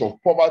midst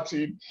of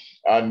poverty,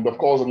 and of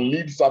course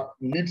lip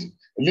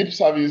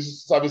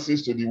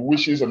services to the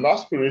wishes and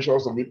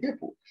aspirations of the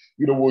people.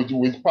 You know,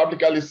 we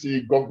publicly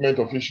see government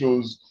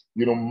officials,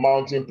 you know,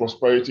 mounting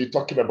prosperity,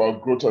 talking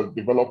about growth and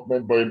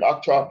development, but in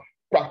actual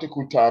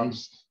practical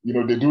terms, you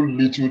know, they do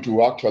little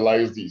to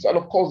actualize this. And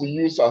of course, the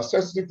youths are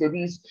sensitive to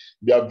this.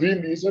 They are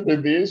doing this every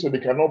day, so they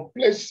cannot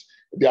place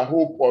their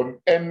hope on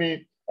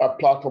any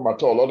platform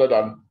at all other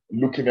than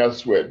looking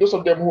elsewhere. Those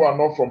of them who are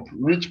not from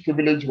rich,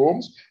 privileged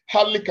homes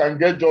hardly can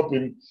get job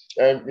in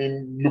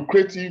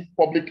lucrative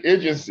public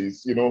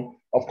agencies. You know,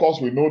 of course,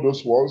 we know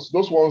those ones.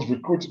 Those ones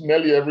recruit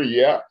nearly every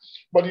year,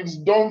 but it's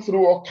done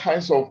through all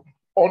kinds of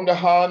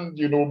underhand,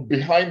 you know,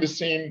 behind the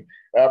scene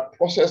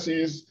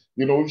processes,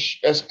 you know,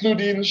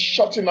 excluding,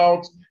 shutting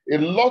out a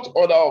lot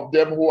other of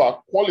them who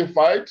are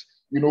qualified,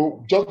 you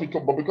know, just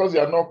because they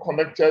are not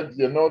connected,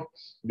 they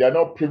are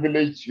not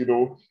privileged, you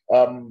know,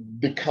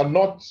 they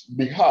cannot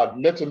be had,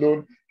 let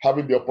alone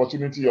having the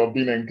opportunity of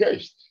being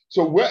engaged.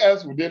 So where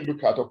else would they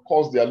look at? Of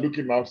course, they are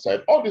looking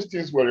outside. All these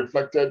things were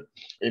reflected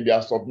in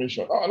their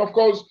submission. And of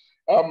course,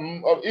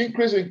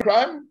 increase in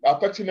crime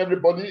affecting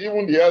everybody,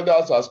 even the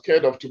elders are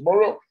scared of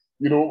tomorrow,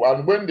 you know,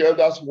 and when the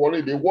elders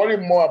worry, they worry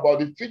more about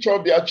the future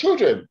of their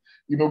children,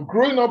 you know,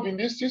 growing up in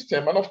this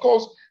system. And of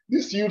course,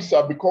 these youths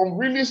have become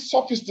really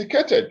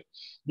sophisticated.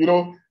 You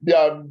know, they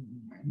are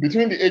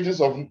between the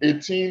ages of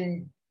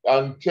 18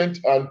 and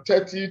 20 and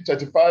 30,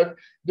 35.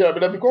 They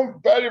have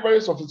become very, very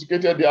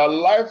sophisticated. They are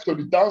alive to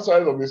the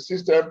downside of the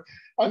system.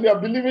 And they are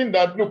believing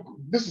that, look,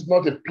 this is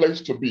not a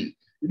place to be.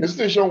 In a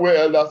situation where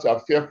elders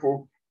are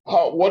fearful,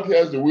 what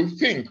else do we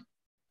think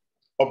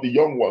of the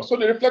young ones? So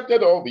they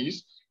reflected all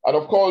these. And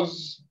of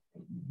course,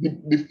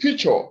 the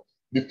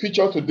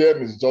future to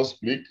them is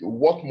just bleak.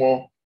 What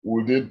more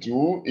will they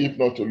do if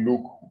not to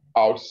look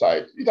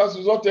outside? It has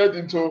resulted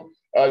into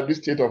this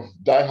state of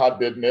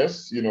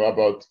diehardedness, you know,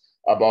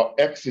 about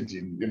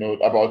exiting, you know,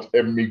 about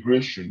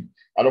emigration.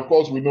 And of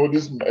course, we know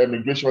this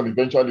emigration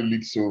eventually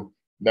leads to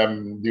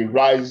the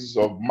rise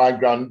of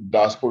migrant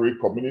diasporic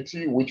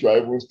community, which we are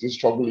even still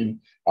struggling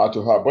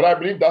to have. But I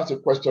believe that's a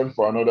question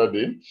for another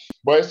day.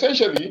 But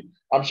essentially,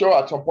 I'm sure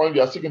at some point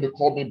you are still going to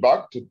call me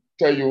back to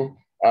tell you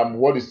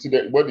what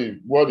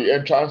the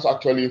entrance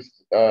actually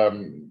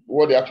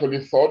what they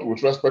actually thought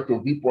with respect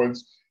to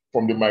viewpoints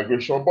from the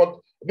migration. But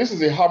this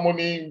is a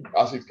harmony,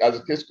 as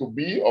the case could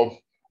be, of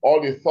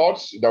all the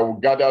thoughts that were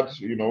gathered,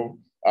 you know,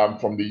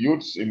 from the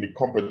youths in the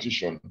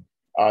competition.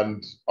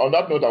 And on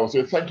that note, I will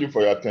say thank you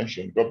for your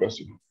attention. God bless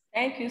you.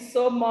 Thank you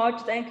so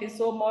much. Thank you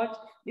so much.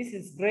 This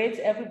is great.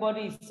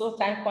 Everybody is so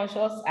time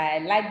conscious. I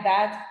like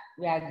that.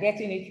 We are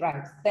getting it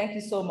right. Thank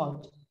you so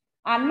much.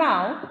 And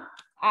now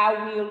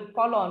I will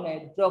call on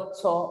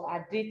Dr.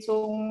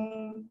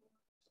 Adetun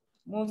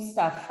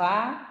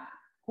Mustafa,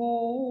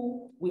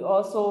 who will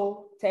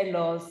also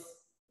tell us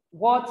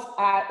what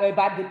are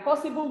about the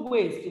possible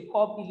ways to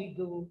curb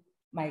illegal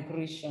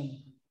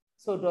migration.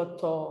 So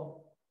Dr.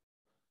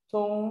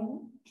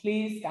 Tom,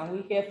 please, can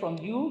we hear from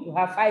you? You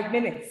have 5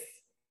 minutes.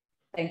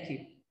 Thank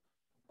you.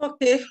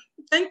 Okay,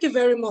 thank you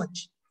very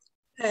much.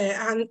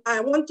 And I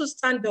want to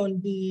stand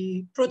on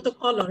the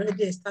protocol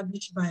already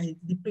established by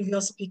the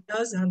previous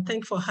speakers, and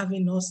thank you for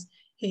having us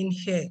in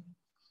here.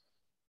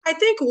 I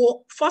think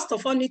we'll first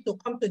of all need to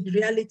come to the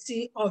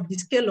reality of the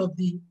scale of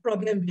the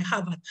problem we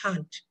have at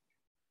hand.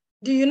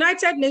 The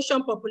United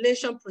Nations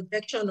population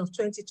projection of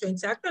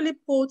 2020 actually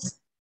puts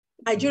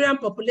Nigerian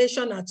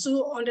population at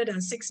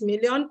 206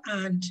 million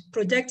and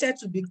projected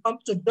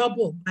to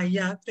double by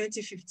year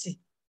 2050.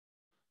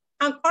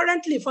 And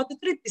currently,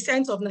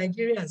 43% of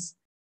Nigerians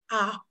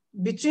are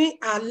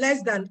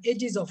less than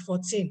ages of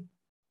 14,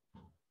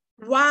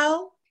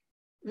 while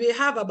we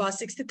have about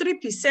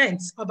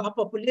 63% of our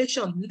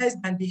population less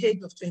than the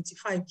age of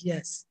 25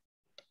 years.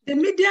 The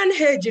median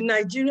age in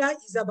Nigeria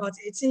is about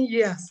 18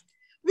 years,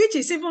 which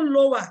is even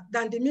lower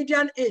than the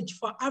median age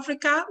for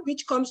Africa,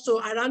 which comes to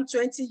around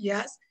 20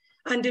 years,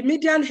 and the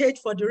median age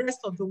for the rest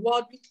of the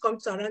world, which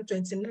comes to around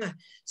 29.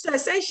 So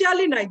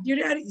essentially,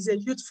 Nigeria is a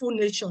youthful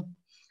nation.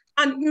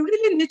 And we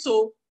really need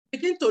to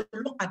begin to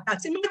look at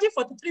that. Imagine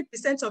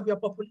 43% of your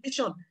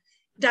population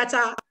that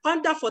are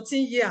under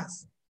 14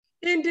 years.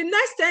 In the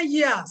next 10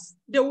 years,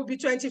 they will be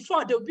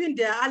 24, they will be in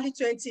their early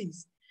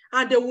 20s,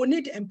 and they will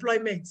need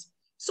employment.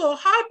 So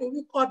how do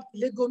we curb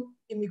illegal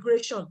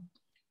immigration?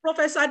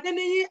 Professor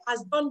Adeniyi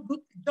has done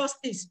good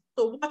justice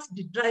to what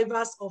the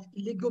drivers of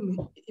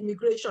illegal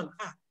immigration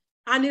are.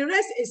 And he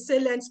raised a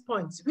salient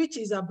point, which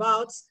is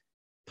about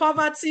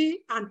poverty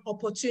and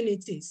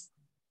opportunities.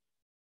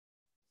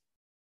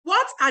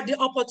 What are the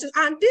opportunities?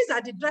 And these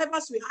are the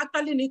drivers we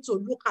actually need to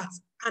look at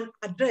and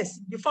address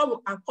before we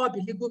can curb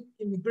illegal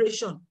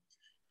immigration.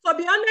 To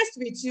be honest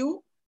with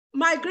you,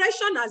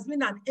 migration has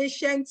been an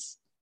ancient,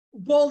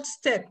 bold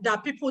step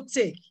that people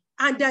take.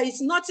 and there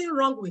is nothing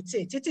wrong with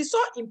it. It is so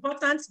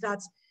important that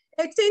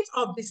 18th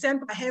of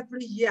December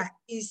every year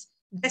is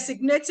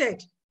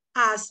designated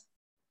as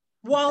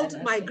World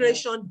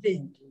Migration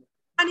Day.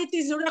 And it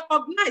is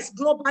recognized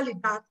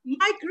globally that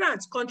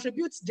migrants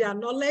contribute their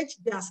knowledge,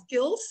 their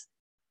skills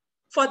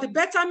for the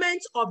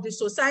betterment of the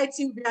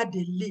society where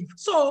they live.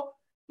 So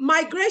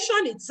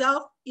migration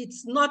itself,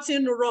 it's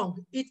nothing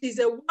wrong. It is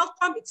a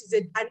welcome, it is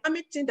a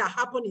dynamic thing that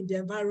happens in the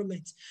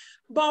environment.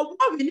 But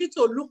what we need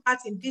to look at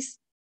in this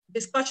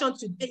discussion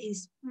today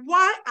is,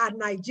 why are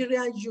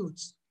Nigerian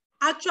youths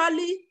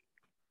actually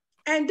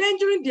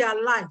endangering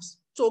their lives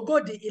to go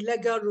the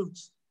illegal route?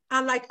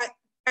 And like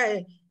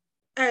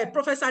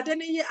Professor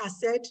Adeneye has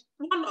said,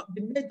 one of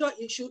the major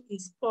issues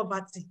is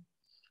poverty.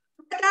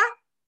 Whether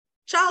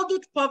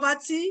childhood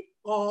poverty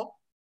or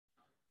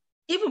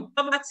even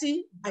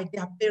poverty by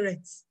their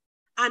parents,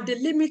 and the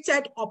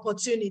limited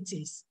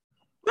opportunities.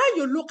 When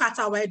you look at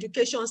our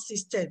education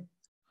system,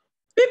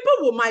 people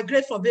will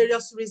migrate for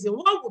various reasons.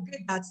 One would be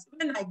that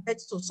when I get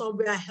to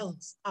somewhere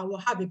else, I will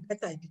have a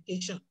better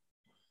education.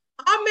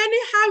 How many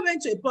have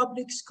went to a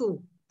public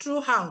school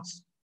throughout?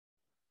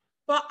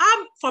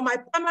 For my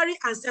primary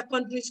and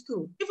secondary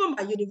school, even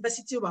my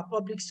university were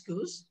public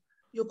schools,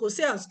 you could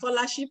say on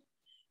scholarship.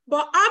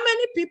 But how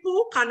many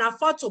people can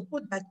afford to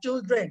put their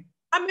children,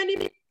 how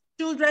many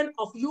children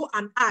of you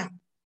and I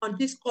on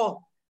this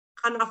call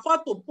can afford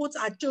to put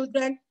our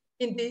children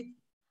in the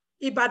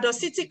Ibadan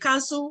City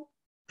Council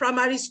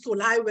primary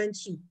school I went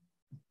to?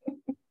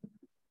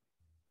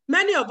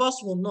 Many of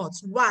us will not.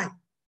 Why?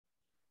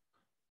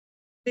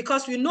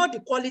 Because we know the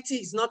quality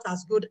is not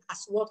as good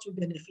as what we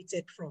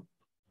benefited from.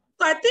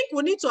 So I think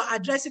we need to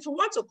address, if we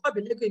want to curb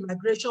illegal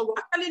immigration, we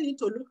actually need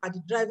to look at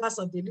the drivers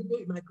of the illegal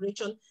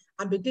immigration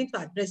and begin to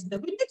address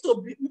them. We need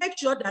to make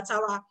sure that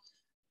our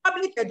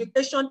public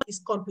education is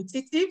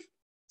competitive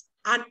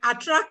and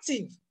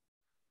attractive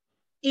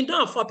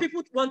enough for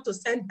people to want to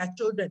send their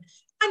children.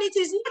 And it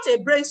is not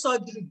a brain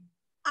surgery.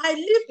 I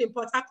lived in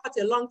Port Harcourt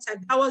a long time.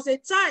 There was a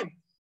time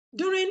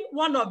during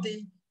one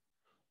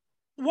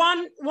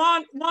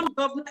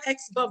governor,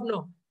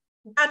 ex-governor,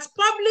 that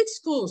public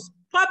schools,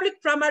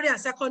 public primary and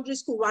secondary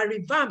school were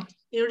revamped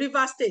in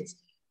River State.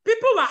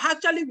 People were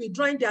actually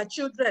withdrawing their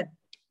children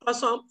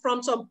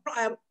from some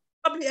private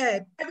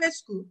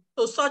school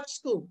to such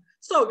school.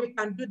 So we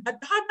can do that.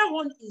 The other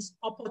one is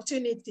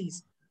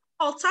opportunities.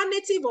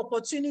 Alternative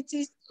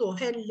opportunities to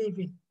earn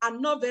living are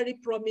not very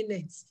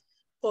prominent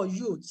for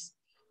youths.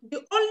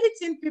 The only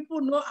thing people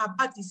know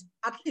about is,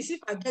 at least if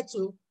I get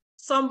to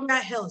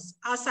somewhere else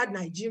outside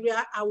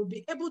Nigeria, I will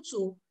be able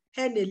to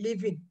earn a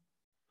living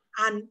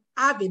and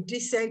have a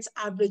decent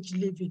average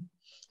living.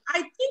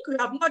 I think we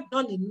have not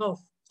done enough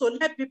to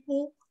let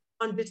people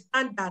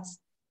understand that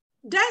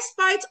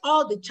despite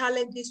all the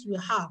challenges we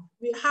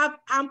have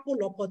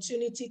ample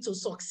opportunity to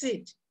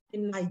succeed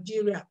in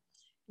Nigeria.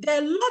 There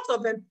are lots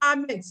of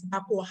empowerments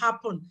that will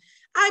happen.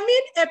 I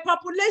mean, a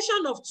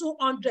population of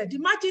 200,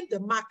 imagine the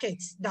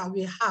markets that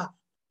we have.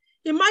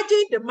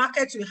 Imagine the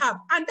markets we have.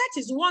 And that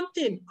is one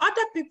thing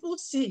other people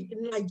see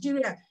in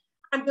Nigeria,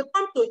 and they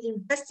come to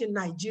invest in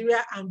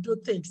Nigeria and do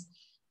things.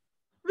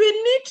 We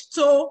need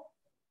to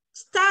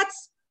start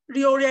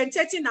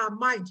reorientating our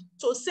mind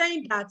to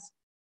saying that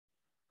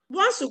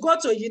once you go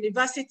to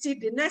university,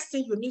 the next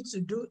thing you need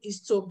to do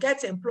is to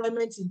get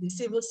employment in the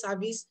civil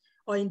service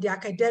or in the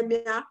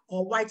academia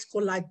or white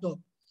collar job.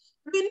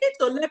 We need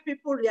to let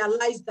people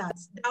realize that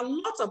there are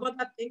lots of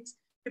other things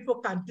people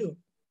can do.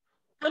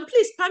 And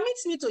please permit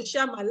me to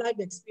share my life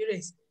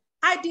experience.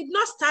 I did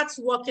not start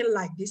working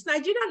like this.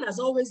 Nigeria has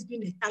always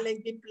been a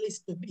challenging place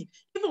to be.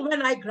 Even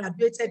when I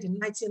graduated in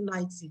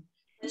 1990,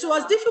 it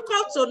was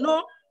difficult to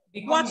know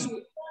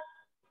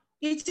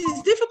it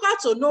is difficult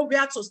to know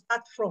where to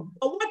start from.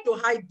 But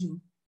what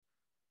do?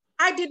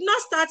 I did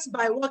not start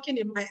by working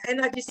in my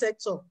energy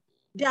sector.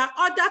 There are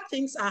other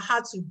things I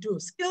had to do,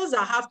 skills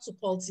I have to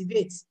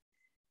cultivate,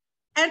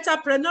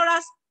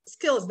 entrepreneurial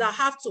skills that I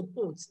have to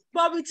put.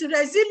 But with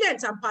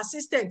resilience and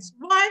persistence,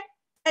 while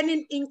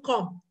earning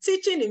income,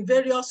 teaching in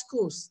various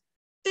schools,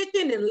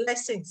 teaching in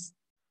lessons,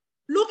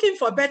 looking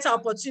for better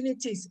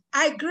opportunities,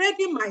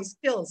 upgrading my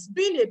skills,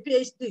 doing a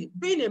PhD,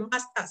 doing a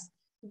master's,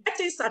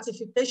 getting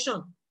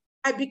certification,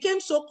 I became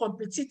so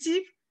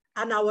competitive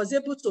and I was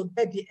able to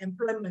get the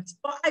employment.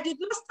 But I did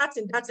not start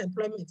in that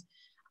employment.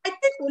 I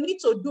think we need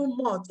to do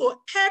more to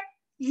help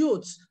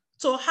youth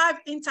to have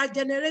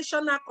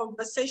intergenerational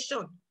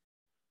conversation,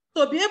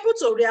 to be able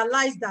to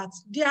realize that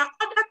there are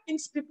other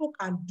things people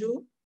can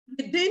do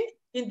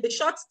in the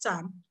short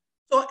term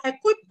to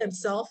equip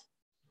themselves,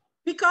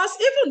 because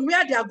even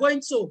where they are going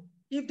to,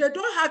 if they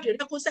don't have the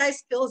requisite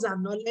skills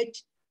and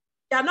knowledge,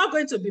 they are not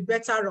going to be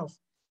better off.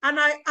 And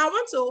I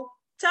want to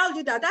tell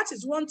you that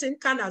is one thing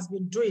CAN has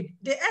been doing.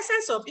 The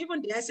essence of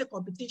even the essay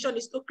competition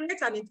is to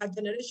create an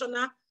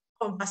intergenerational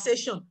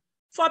conversation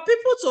for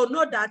people to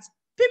know that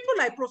people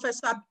like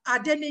Professor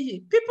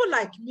Adeneye, people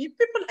like me,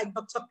 people like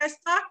Dr.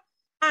 Esther,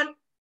 and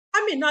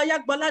Amina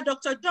Yagbola,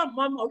 Dr. John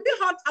Momo, we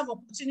all have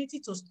opportunity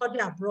to study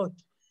abroad.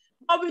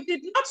 But we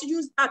did not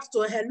use that to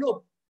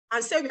elope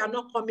and say we are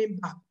not coming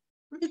back.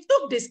 We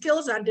took the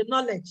skills and the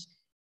knowledge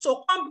to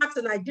come back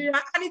to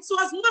Nigeria, and it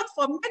was not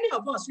for many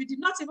of us. We did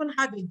not even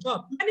have a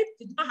job. Many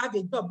did not have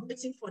a job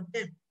waiting for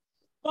them.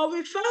 But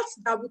we felt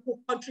that we could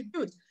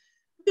contribute.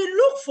 We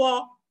look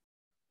for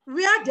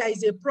where there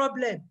is a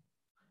problem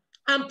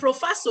and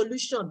provide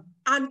solution.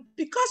 And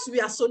because we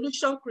are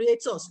solution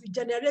creators, we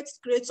generate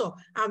creator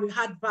and we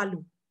add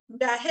value, we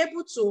are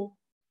able to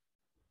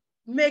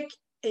make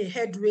a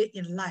headway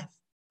in life.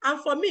 And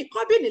for me,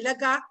 curbing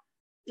illegal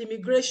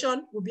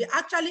immigration will be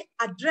actually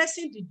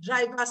addressing the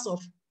drivers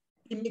of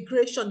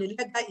immigration,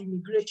 illegal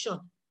immigration,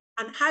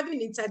 and having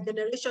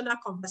intergenerational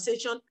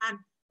conversation and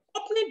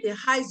opening the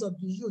eyes of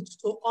the youth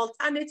to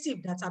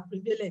alternatives that are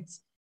prevalent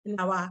in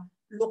our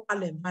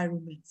local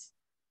environment.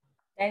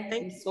 Thank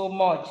you so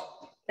much.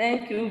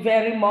 Thank you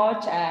very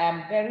much. I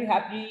am very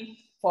happy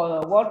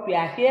for what we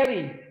are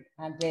hearing.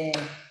 And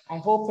I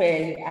hope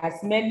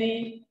as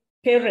many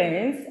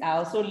parents are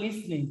also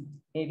listening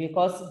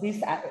because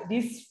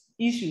these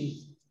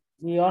issues,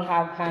 we all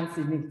have hands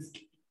in it.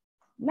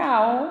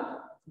 Now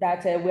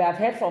that we have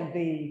heard from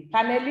the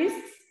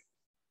panelists,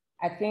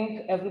 I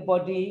think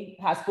everybody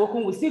has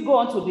spoken. We still go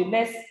on to the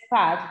next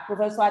part.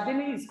 Professor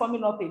Adeni is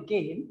coming up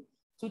again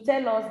to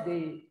tell us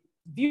the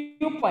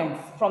viewpoints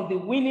from the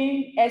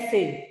winning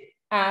essay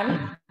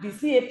and the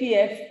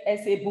CAPF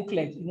essay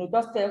booklet. You know,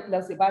 just tell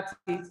us about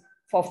it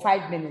for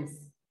 5 minutes.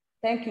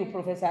 Thank you,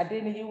 Professor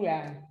Adeni.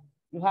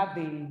 You have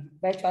the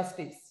virtual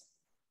space.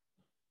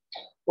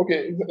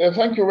 Okay,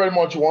 thank you very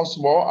much once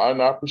more,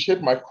 and I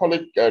appreciate my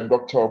colleague,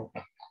 Dr.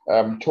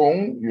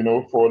 Tong, you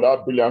know, for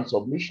that brilliant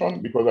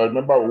submission, because I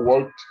remember we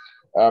worked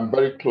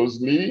very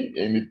closely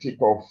in the thick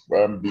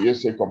of the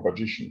essay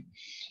competition.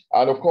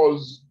 And of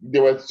course,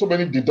 there were so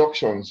many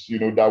deductions, you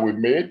know, that we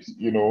made,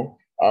 you know,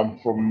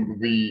 from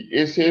the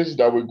essays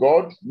that we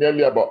got,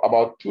 nearly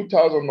about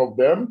 2,000 of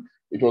them.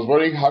 It was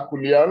very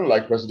Herculean,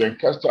 like President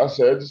Kester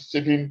said,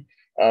 sifting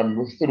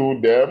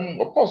through them.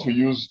 Of course, we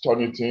use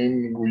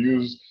Turnitin, we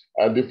use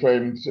a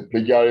different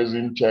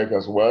plagiarism check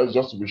as well,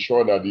 just to be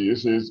sure that the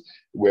essays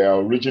were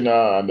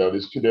original and that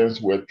the students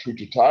were true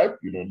to type.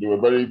 You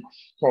know,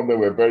 some of them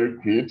were very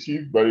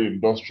creative, very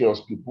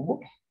industrious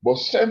people. But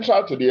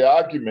central to the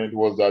argument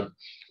was that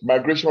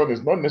migration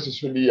is not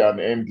necessarily an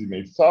end in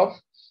itself,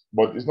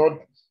 but it's not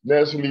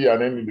necessarily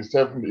an end in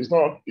itself.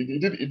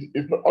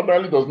 It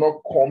ordinarily does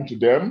not come to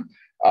them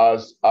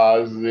as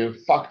a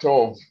factor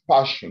of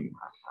passion.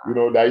 You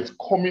know, that it's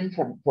coming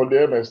for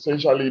them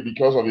essentially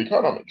because of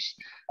economics.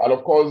 And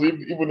of course,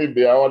 even if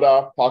there are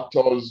other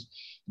factors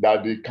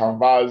that the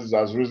canvas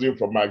has risen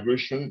from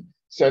migration,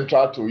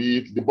 central to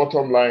it, the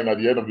bottom line at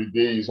the end of the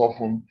day is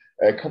often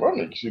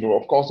economics. You know,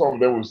 of course, some of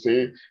them will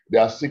say they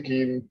are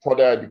seeking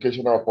further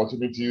educational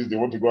opportunities. They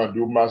want to go and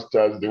do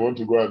masters. They want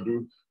to go and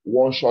do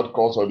one short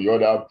course or the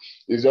other.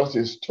 It's just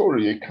a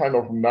story, a kind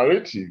of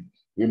narrative,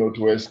 you know,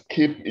 to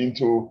escape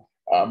into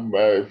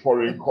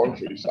foreign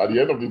countries. At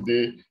the end of the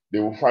day, they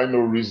will find no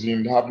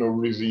reason, have no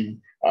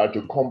reason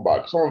to come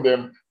back. Some of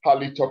them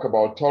hardly talk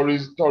about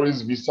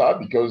tourist visa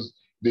because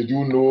they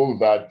do know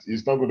that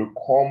it's not going to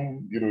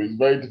come. You know, it's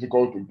very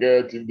difficult to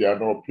get if they are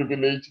not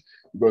privileged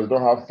because they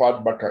don't have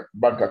fat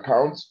bank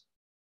accounts.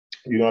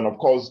 You know, and of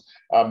course,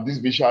 this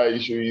visa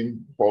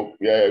issuing for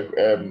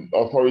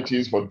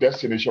authorities for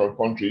destination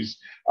countries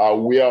are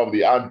aware of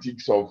the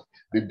antics of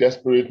the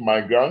desperate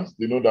migrants.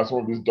 They know that some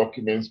of these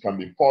documents can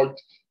be forged.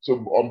 So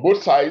on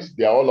both sides,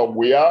 they are all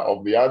aware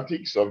of the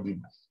antics of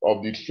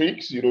the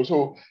tricks. You know,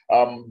 so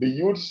the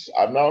youths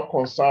are now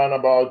concerned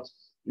about,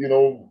 you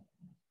know,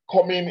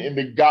 coming in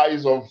the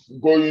guise of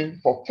going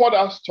for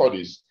further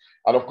studies.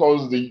 And of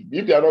course,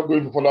 if they are not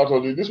going for further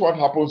studies, this one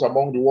happens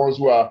among the ones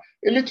who are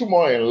a little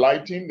more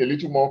enlightened, a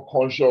little more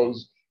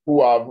conscious, who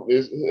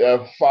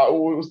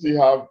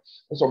still have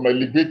some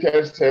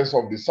elevated sense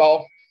of the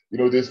self. You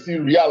know, they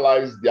still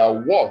realize their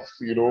worth,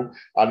 you know,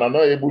 and are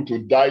not able to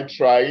die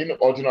trying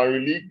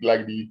ordinarily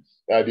like the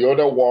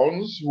other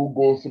ones who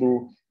go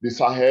through the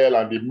Sahel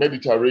and the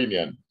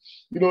Mediterranean.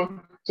 You know,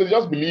 so they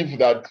just believe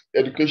that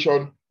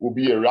education will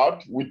be a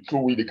route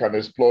through which they can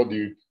explore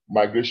the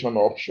migration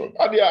option.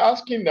 And they are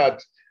asking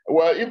that,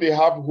 well, if they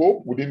have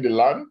hope within the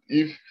land,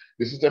 if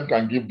the system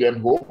can give them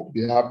hope,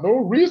 they have no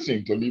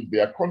reason to leave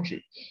their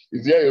country.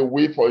 Is there a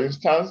way, for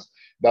instance,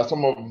 that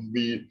some of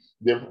the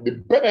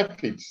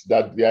benefits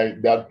that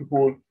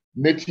people,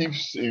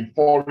 natives in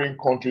foreign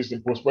countries,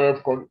 in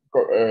prosperous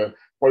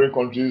foreign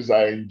countries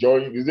are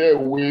enjoying, is there a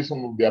way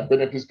some of their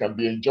benefits can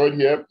be enjoyed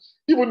here,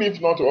 even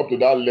if not up to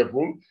that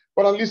level,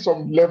 but at least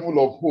some level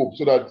of hope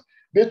so that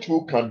they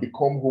too can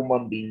become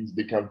human beings.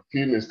 They can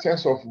feel a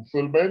sense of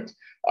fulfillment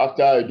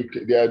after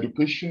their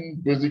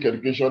education, basic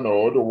education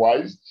or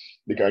otherwise.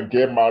 They can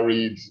get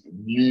married,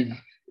 live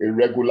a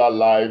regular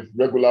life,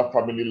 regular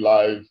family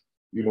life,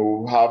 you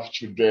know, have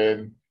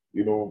children,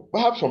 you know,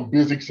 have some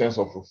basic sense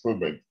of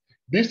fulfillment.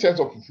 This sense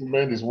of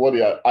fulfillment is what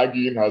they are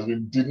arguing has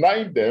been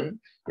denied them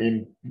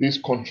in this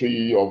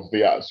country of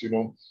theirs, you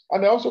know.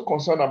 And they're also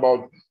concerned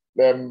about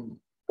them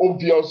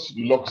obvious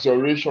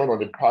luxuriation on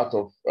the part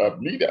of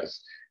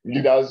leaders.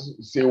 Leaders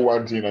say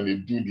one thing and they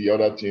do the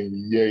other thing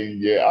year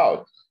in, year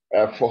out.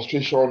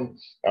 Frustration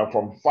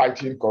from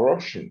fighting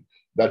corruption,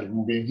 that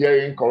we've been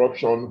hearing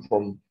corruption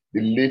from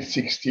the late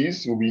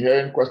 60s. We'll be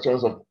hearing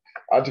questions of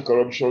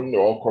anti-corruption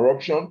or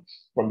corruption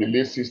from the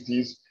late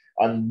 60s,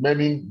 and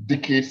many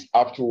decades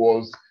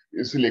afterwards,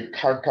 it's still a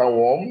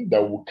cankerworm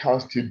that we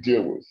can't still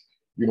deal with.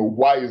 You know,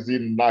 why is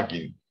it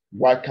nagging?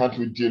 Why can't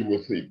we deal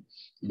with it?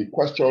 The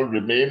question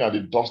remains at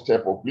the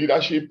doorstep of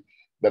leadership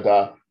that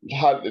are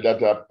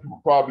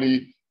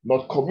probably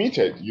not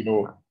committed, you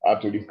know,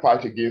 to the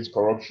fight against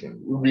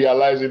corruption.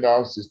 Realizing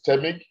how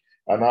systemic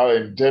and how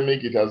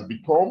endemic it has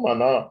become,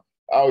 and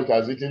how it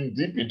has eaten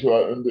deep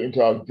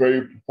into our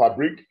very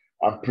fabric,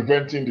 and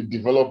preventing the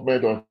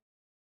development of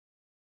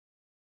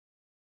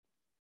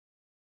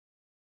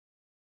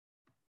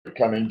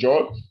can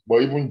enjoy,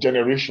 but even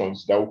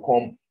generations that will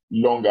come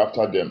long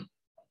after them.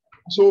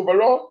 So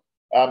overall,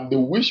 the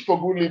wish for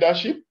good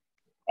leadership,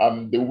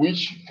 the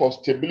wish for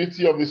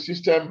stability of the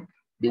system,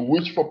 the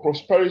wish for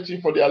prosperity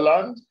for their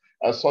land,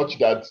 as such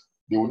that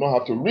they will not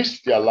have to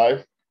risk their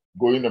life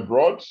going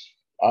abroad.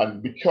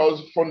 And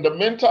because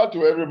fundamental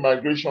to every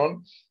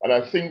migration, and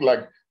I think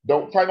like,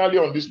 finally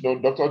on this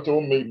note, Dr.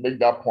 Tom make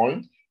that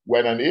point,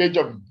 when an age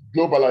of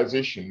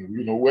globalization,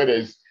 you know, where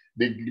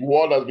the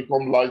world has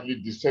become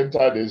largely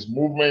decentered, there's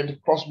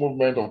movement,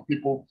 cross-movement of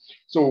people.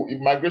 So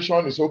if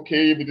migration is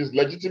okay, if it is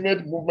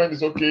legitimate, movement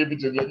is okay if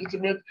it is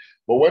legitimate,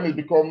 but when it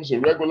becomes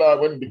irregular,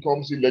 when it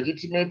becomes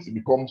illegitimate, it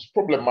becomes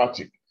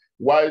problematic.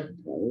 Why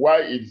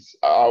is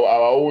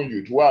our own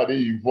youth, why are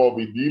they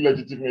involved in the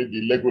illegitimate,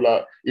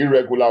 the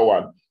irregular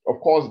one? Of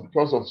course,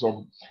 because of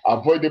some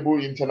avoidable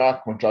internal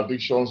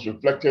contradictions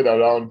reflected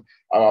around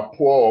our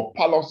poor or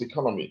parlous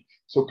economy.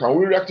 So can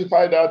we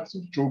rectify that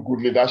through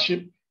good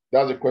leadership?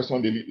 That's a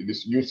question the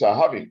youths are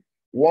having.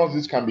 Once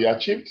this can be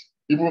achieved,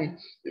 even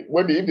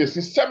if they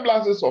see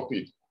semblances of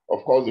it,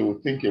 of course, they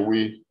will think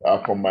away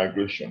from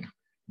migration.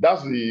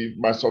 That's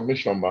my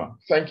submission, ma.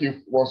 Thank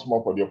you once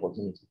more for the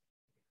opportunity.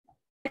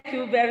 Thank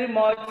you very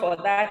much for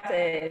that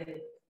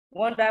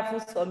wonderful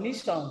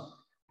submission.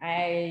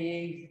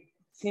 I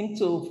seem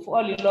to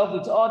fall in love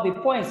with all the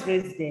points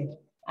raised there.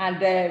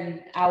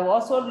 And I will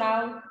also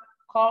now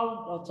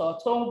call Dr.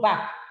 Tom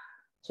back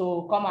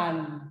to come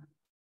and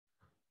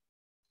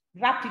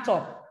wrap it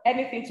up.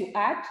 Anything to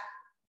add?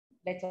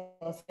 Let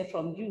us hear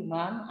from you,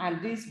 ma'am,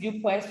 and these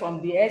viewpoints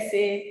from the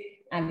essay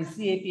and the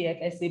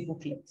CAPF essay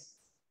booklet.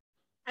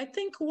 I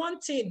think one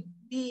thing,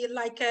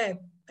 like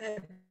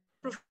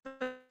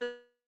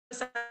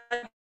Professor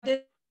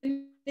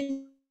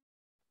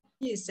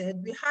he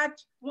said, we had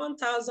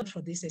 1,000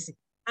 for this essay.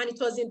 And it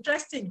was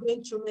interesting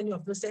going through many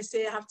of those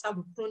essays after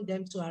we pruned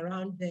them to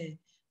around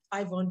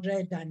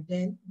 500, and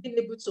then being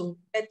able to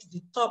get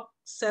the top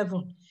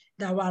 7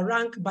 that were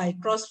ranked by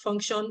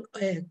cross-function,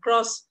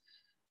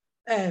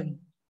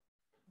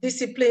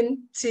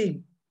 discipline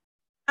team.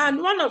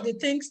 And one of the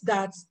things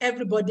that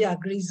everybody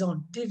agrees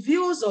on, the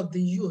views of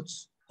the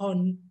youth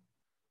on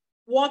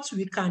what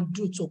we can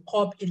do to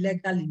curb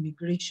illegal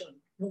immigration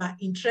were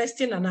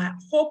interesting, and I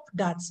hope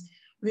that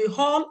we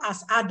all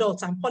as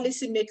adults and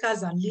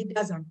policymakers and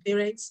leaders and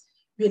parents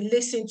will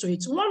listen to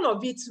it. One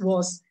of it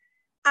was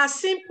as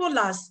simple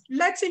as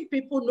letting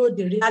people know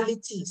the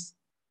realities,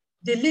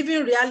 the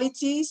living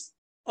realities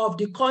of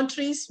the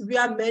countries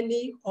where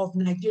many of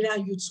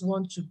Nigerian youths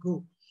want to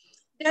go.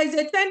 There is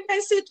a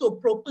tendency to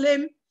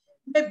proclaim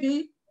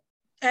maybe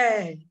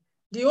the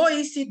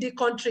OECD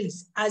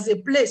countries as a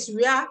place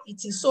where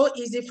it is so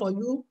easy for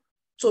you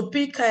to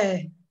pick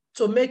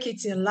to make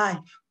it in life.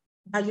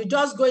 And you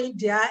just go in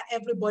there,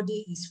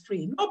 everybody is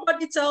free.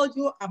 Nobody tells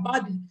you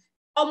about the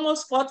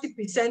almost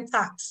 40%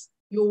 tax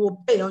you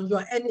will pay on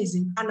your earnings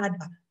in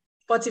Canada,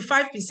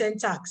 45%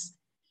 tax.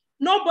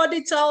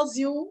 Nobody tells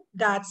you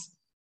that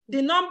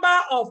the number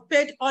of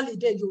paid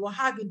holiday you will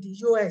have in the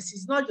US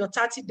is not your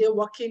 30-day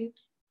working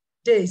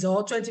days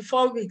or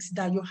 24 weeks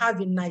that you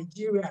have in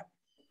Nigeria.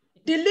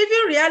 The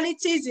living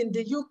realities in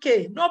the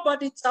UK,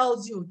 nobody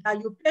tells you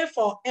that you pay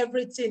for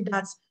everything,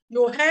 that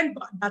you earn,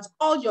 that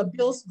all your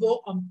bills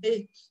go on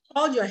pay,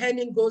 all your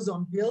earning goes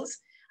on bills,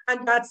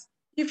 and that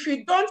if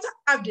you don't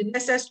have the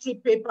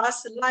necessary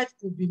papers, life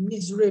could be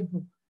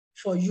miserable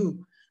for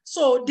you.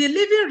 So the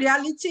living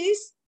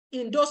realities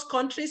in those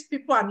countries,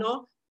 people are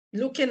not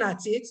looking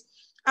at it,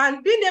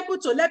 and being able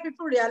to let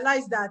people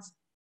realize that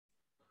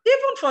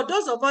even for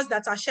those of us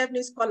that are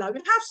Chevening Scholar, we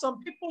have some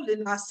people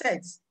in our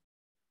sets.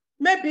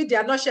 Maybe they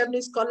are not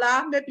Chevening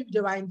Scholar, maybe they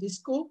were in the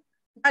school,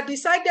 that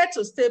decided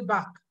to stay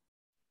back.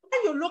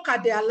 When you look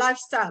at their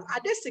lifestyle,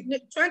 are they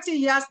 20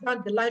 years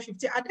down the line,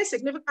 50, are they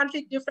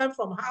significantly different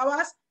from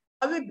ours?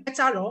 Are we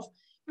better off?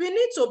 We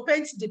need to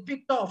paint the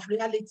picture of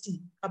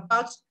reality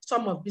about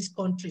some of these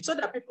countries so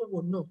that people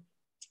will know.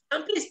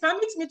 And please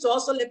permit me to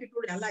also let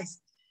people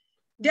realize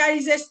there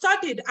is a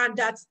study and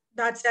that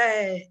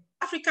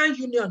African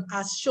Union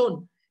has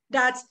shown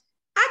that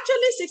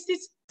actually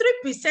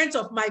 63%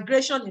 of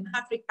migration in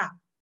Africa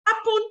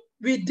happen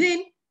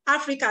within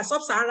Africa,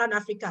 sub-Saharan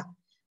Africa.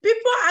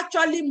 people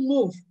actually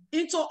move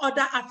into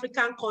other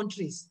African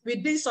countries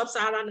within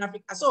sub-Saharan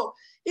Africa. So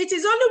it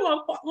is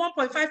only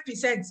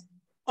 1.5%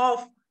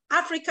 of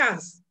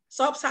Africans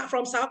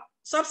from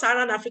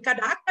sub-Saharan Africa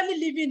that are actually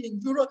living in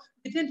Europe,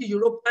 within the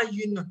European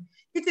Union.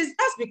 It is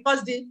just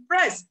because the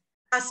press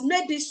has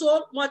made this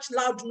so much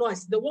loud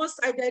noise, the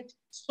one-sided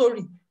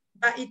story,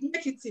 that it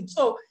makes it seem.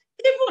 So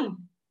even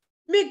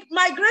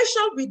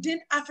migration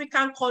within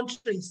African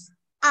countries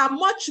are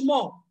much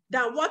more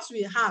than what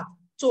we have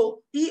to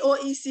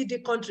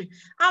OECD country.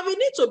 And we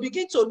need to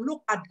begin to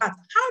look at that.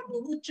 How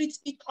do we treat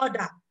each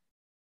other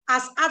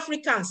as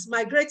Africans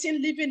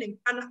migrating, living in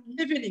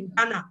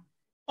Ghana?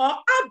 Or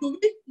how do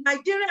we,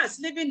 Nigerians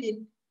living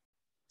in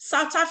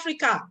South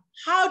Africa,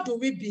 how do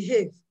we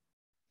behave?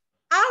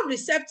 How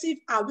receptive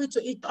are we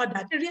to each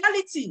other? The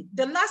reality,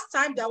 the last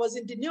time that was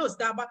in the news,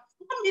 that about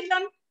 1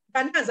 million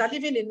Ghanaians are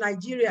living in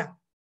Nigeria.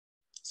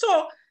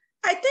 So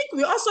I think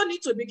we also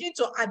need to begin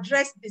to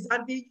address this,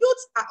 and the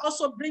youths are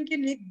also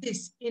bringing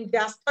this in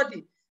their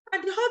study.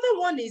 And the other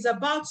one is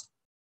about,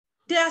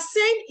 they are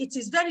saying it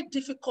is very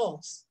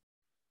difficult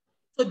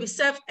to be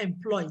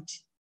self-employed.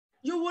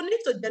 You will need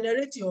to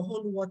generate your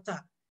own water.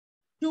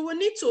 You will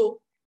need to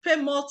pay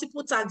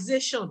multiple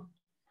taxation.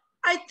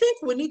 I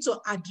think we need to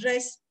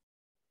address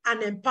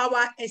and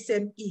empower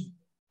SME.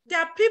 There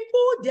are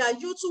people, there are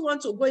youth who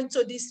want to go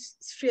into this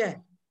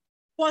sphere,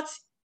 but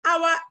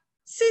our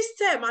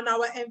system and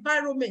our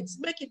environment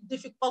make it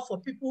difficult for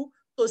people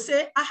to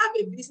say, I have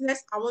a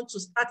business, I want to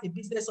start a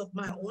business of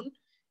my own.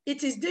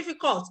 It is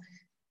difficult.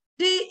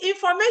 The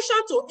information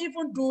to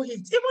even do it,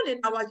 even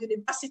in our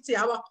university,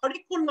 our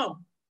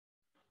curriculum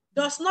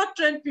does not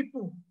train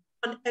people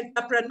on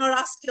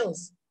entrepreneurial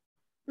skills.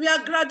 We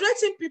are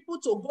graduating people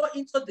to go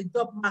into the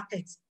job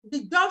market,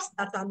 the jobs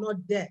that are not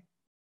there.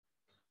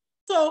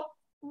 So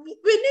we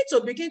need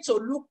to begin to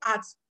look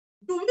at,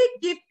 do we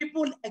give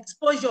people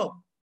exposure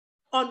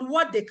on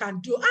what they can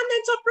do? And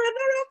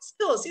entrepreneurial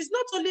skills is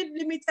not only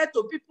limited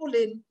to people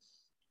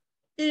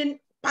in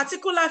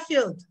particular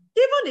field.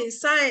 Even in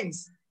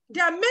science,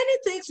 there are many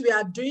things we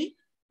are doing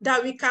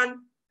that we can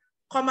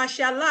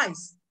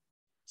commercialize.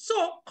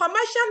 So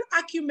commercial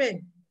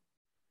acumen,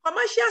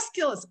 commercial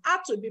skills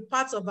have to be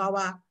part of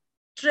our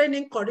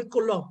training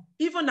curriculum,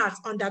 even at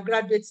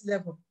undergraduate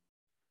level.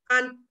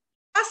 And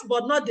last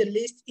but not the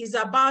least is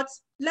about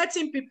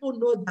letting people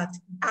know that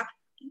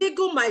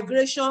legal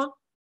migration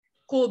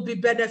could be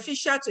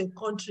beneficial to a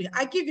country.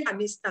 I give you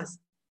an instance.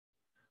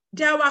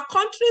 There were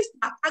countries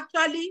that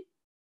actually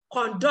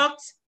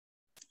conduct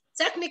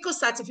technical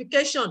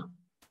certification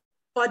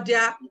for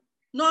their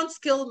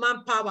non-skilled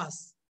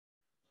manpowers,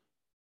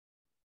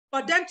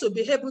 for them to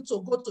be able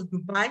to go to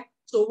Dubai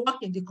to work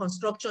in the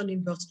construction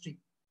industry.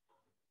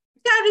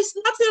 There is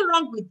nothing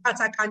wrong with that,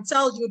 I can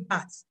tell you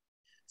that.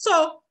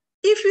 So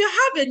if you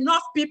have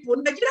enough people,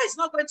 Nigeria is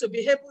not going to be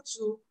able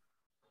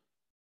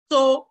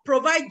to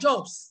provide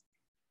jobs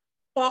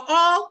for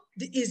all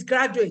its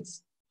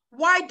graduates.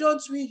 Why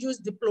don't we use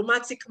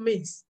diplomatic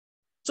means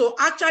to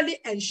actually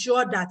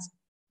ensure that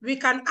we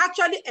can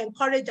actually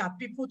encourage our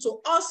people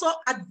to also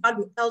add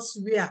value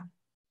elsewhere?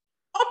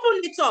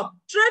 Open it up,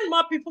 train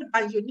more people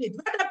than you need,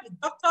 whether it be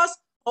doctors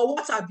or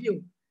what have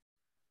you.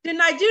 The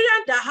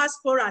Nigerian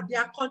diaspora, they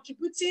are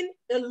contributing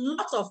a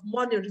lot of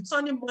money,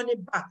 returning money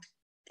back.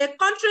 A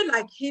country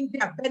like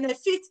India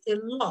benefits a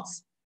lot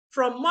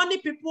from money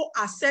people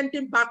are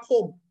sending back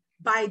home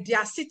by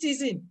their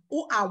citizens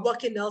who are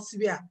working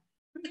elsewhere.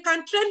 We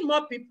can train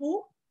more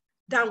people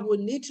than we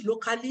need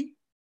locally,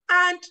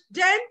 and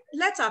then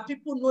let our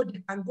people know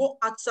they can go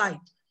outside.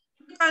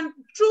 We can,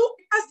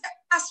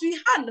 as we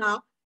have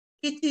now,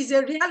 it is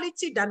a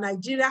reality that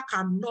Nigeria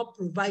cannot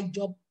provide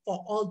jobs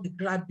for all the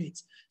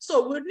graduates.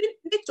 So we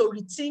need to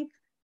rethink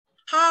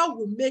how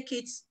we make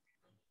it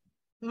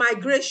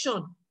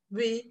migration.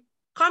 We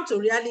come to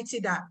reality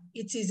that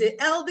it is a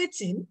healthy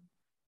thing,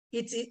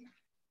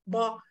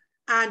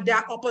 and there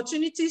are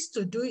opportunities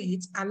to do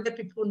it and let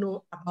people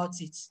know about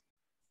it.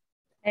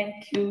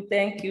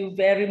 Thank you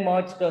very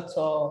much,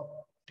 Dr.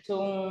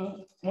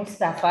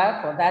 Mustafa,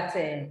 for that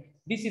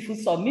beautiful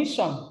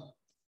submission.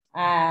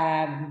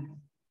 I'm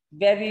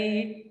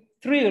very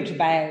thrilled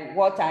by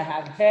what I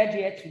have heard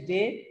here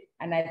today,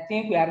 and I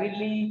think we are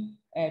really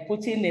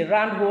putting a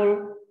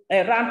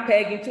round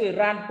peg into a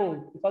round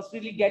hole, because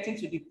really getting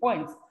to the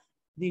point,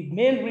 the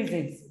main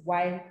reasons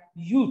why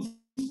youth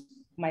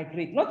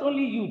migrate, not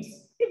only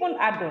youths, even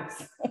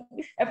adults,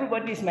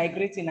 everybody is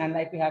migrating. And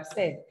like we have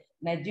said,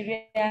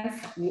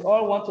 Nigerians, we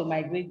all want to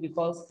migrate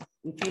because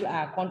we feel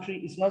our country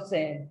is not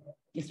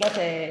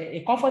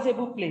a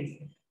comfortable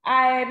place.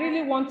 I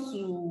really want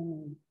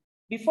to,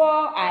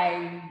 before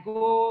I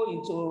go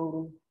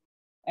into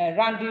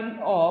rounding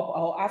up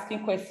or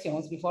asking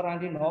questions before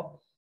rounding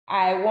up,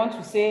 I want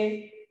to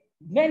say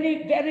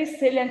many very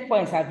salient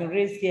points have been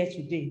raised here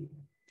today.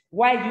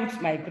 Why youth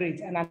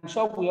migrate, and I'm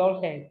sure we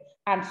all heard,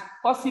 and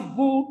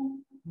possible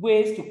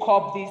ways to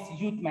curb this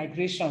youth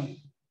migration.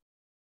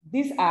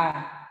 These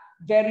are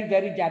very,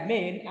 very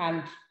germane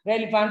and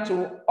relevant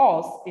to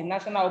us in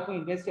National Open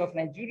University of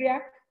Nigeria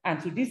and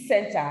to this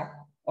Center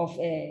of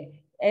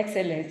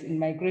excellence in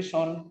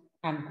migration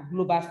and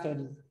global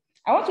studies.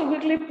 I want to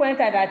quickly point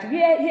out that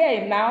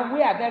here now,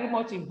 we are very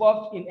much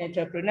involved in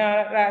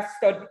entrepreneurial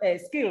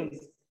skills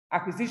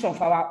acquisition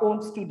for our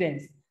own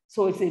students.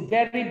 So it's a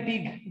very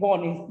big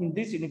one in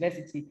this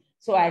university.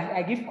 So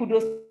I give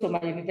kudos to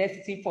my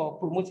university for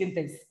promoting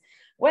this.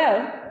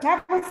 Well,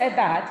 having said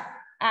that,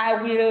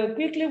 I will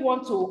quickly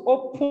want to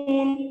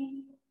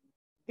open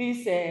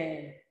this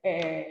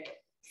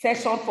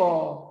session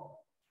for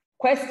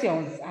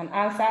questions and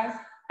answers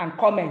and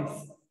comments.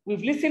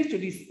 We've listened to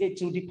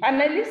the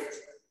panelists.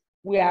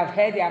 We have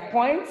heard their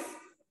points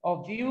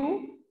of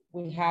view.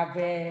 We have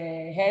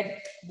heard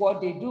what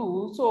they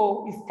do.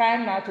 So it's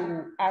time now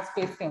to ask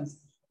questions.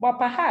 But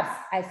perhaps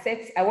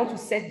I want to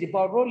set the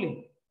ball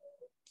rolling.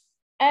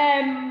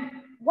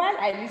 While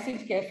I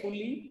listened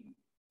carefully,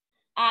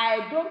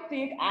 I don't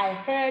think I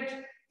heard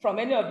from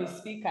any of the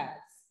speakers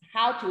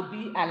how to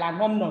be an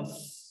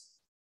alumnus.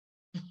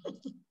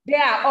 They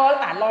are all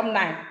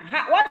alumni.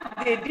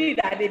 What they did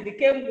that they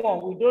became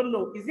one, we don't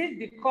know. Is it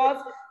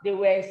because they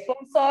were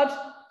sponsored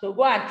to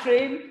go and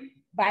train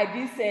by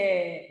this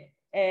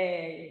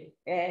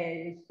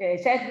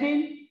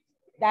chefman?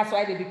 That's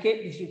why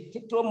they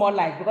should throw more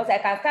light, because I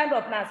can stand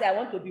up now and say I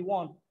want to be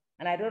one,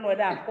 and I don't know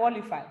whether I'm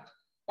qualified.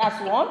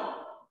 That's one.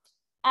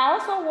 I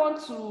also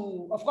want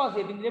to, of course,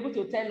 they've been able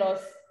to tell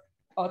us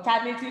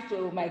alternative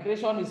to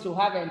migration is to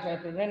have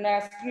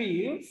entrepreneurial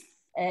skills,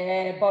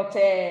 but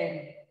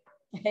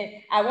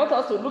I want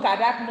us to look at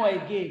that more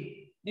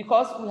again,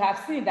 because we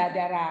have seen that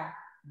there are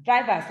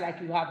drivers,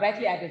 like you have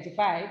rightly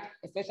identified,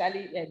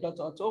 especially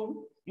Dr.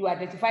 Tom, you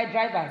identified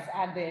drivers,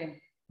 and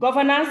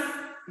governance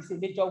is a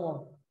major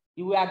one.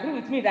 You will agree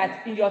with me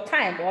that in your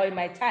time or in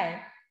my time,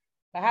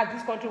 perhaps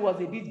this country was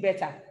a bit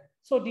better.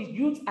 So the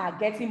youth are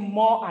getting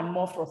more and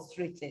more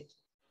frustrated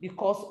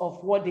because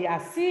of what they are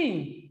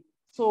seeing.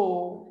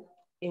 So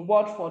a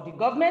word for the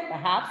government,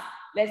 perhaps,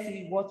 let's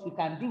see what we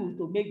can do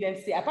to make them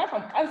stay. Apart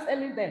from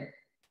counseling them,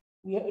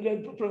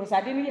 Professor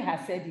Adeni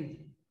has said it.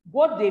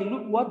 What they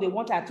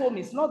want at home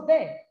is not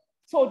there.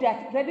 So they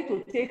are ready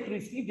to take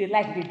risks. If they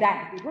like, they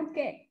die. They don't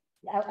care.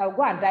 I'll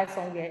go and die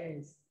somewhere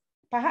else.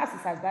 Perhaps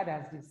it's as bad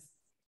as this.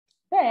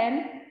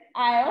 Then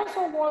I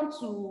also want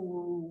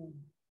to,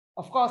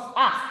 of course,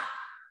 ask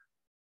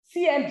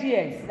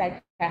CEMGS,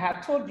 like I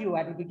have told you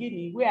at the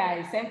beginning, we are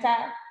a center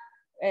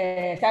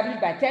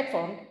established by Tech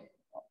Fund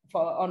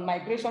on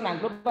migration and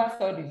global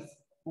studies.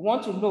 We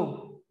want to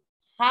know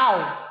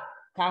how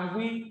can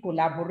we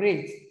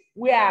collaborate?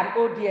 We are an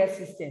ODS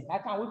system. How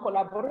can we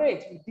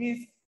collaborate with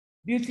these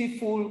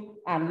beautiful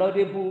and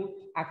laudable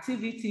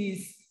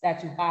activities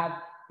that you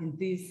have in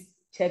this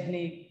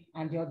CEMGS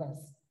and the others?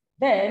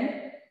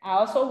 Then I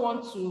also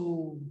want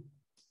to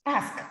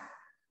ask,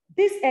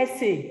 this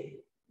essay,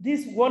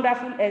 this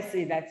wonderful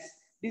essay that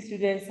these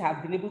students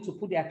have been able to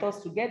put their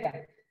thoughts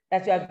together,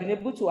 that you have been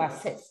able to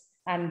assess,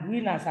 and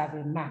winners have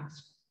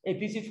emerged, a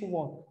beautiful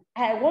one.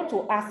 I want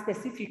to ask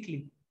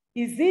specifically,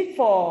 is it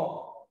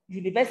for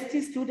university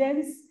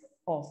students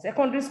or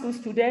secondary school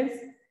students?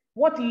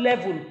 What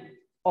level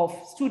of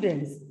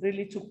students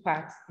really took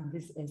part in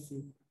this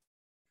essay?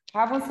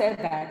 Having said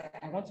that,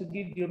 I want to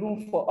give the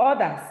room for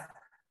others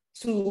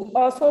to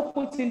also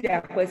put in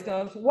their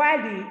questions while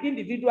the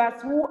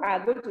individuals who are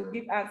going to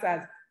give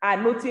answers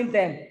are noting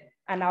them.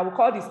 And I will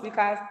call the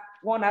speakers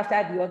one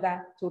after the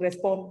other to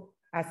respond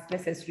as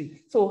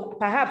necessary. So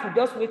perhaps we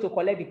just wait to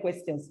collect the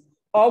questions.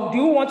 Or do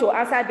you want to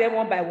answer them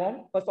one by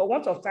one? But for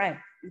want of time,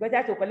 it's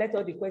better to collect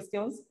all the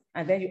questions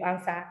and then you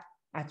answer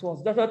at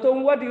once. Dr.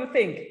 Tom, what do you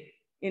think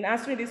in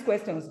answering these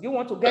questions? Do you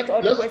want to get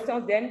all the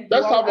questions then?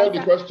 Let's have all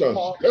the questions.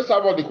 Let's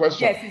have all the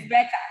questions. Yes, it's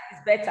better.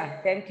 It's better.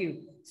 Thank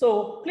you.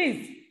 So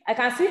please, I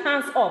can see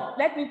hands up.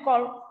 Let me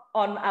call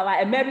on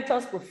our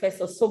emeritus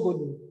Professor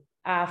Sogolu,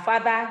 our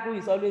father who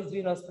is always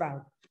doing us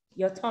proud.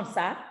 Your turn,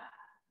 sir.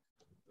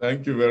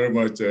 Thank you very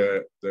much,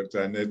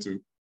 Dr. Netu.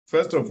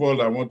 First of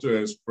all, I want to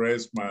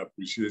express my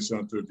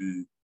appreciation to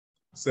the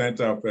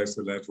Center of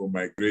Excellence for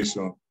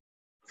Migration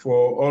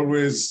for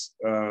always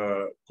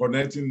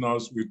connecting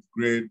us with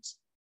great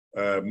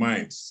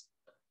minds.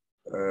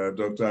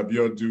 Dr.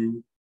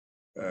 Abiodun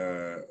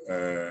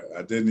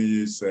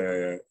Adeni is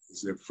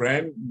a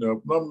friend.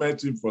 I've not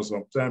met him for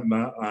some time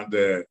now, and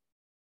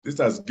this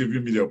has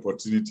given me the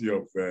opportunity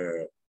of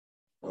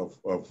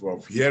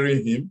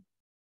hearing him.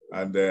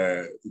 And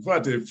in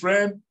fact, a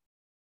friend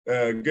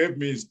gave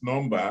me his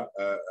number.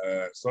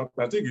 So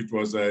I think it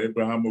was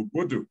Abraham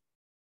Obodo.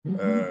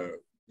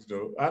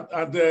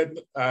 And then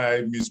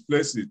I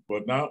misplaced it,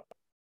 but now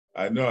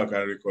I know I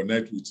can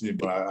reconnect with him.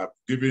 I've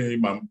given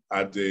him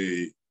at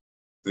the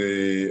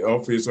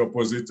office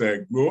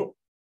opposite Glo.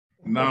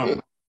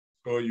 Now,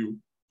 so you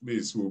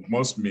please, we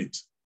must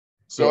meet.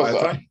 So I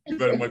thank you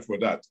very much for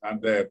that.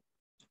 And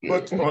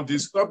but on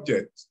this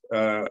subject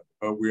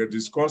we are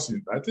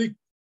discussing, I think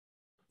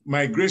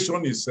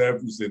migration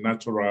itself is a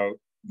natural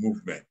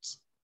movement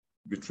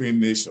between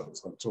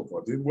nations and so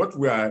forth. What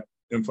we are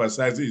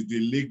emphasizing is the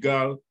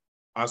legal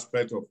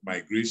aspect of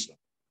migration.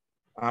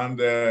 And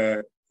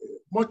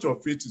much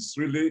of it is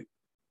really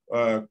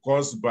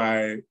caused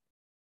by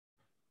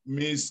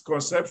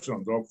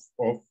misconceptions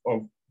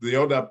of the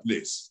other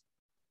place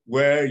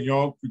where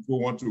young people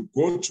want to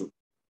go to.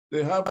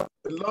 They have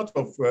a lot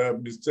of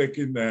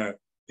mistaken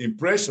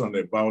impression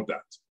about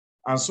that.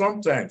 And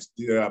sometimes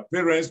their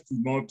parents do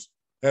not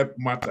help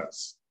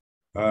matters.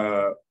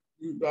 I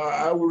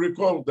will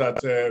recall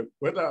that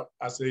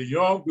as a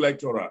young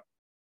lecturer,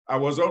 I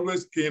was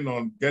always keen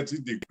on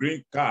getting the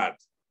green card,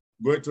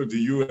 going to the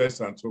US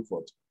and so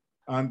forth.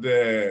 And,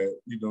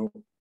 you know,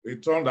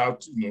 it turned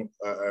out, you know,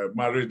 I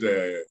married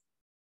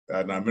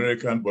an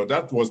American, but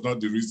that was not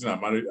the reason I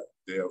married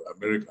the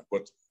American.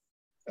 But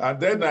and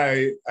then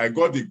I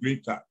got the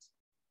green card.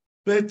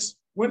 But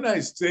when I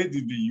stayed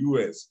in the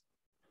US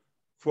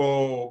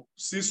for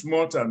 6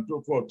 months and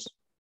so forth,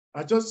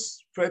 I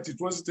just felt it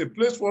wasn't a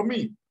place for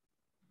me.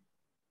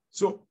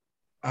 So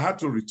I had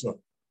to return.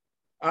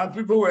 And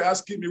people were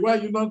asking me, why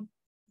are you not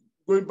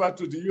going back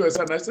to the US?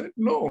 And I said,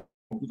 no,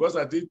 because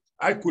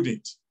I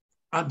couldn't.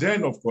 And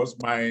then, of course,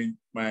 my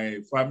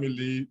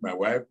family, my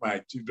wife, my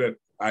children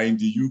are in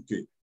the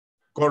UK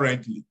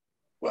currently.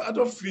 Well, I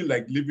don't feel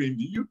like living in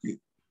the UK.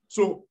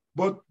 So,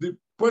 but the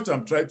point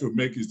I'm trying to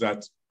make is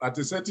that at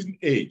a certain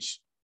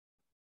age,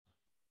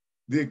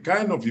 the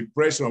kind of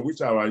impression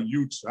which our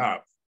youth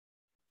have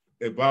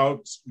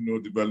about, you know,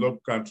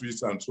 developed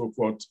countries and so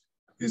forth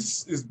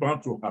is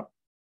bound to happen.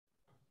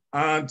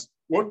 And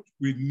what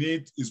we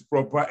need is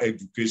proper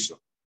education.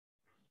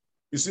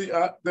 You see,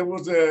 there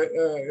was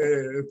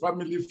a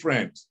family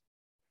friend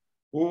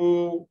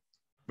who,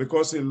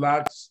 because he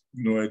lacks,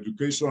 you know,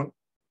 education,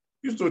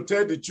 used to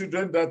tell the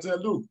children that,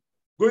 look,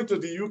 going to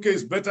the UK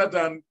is better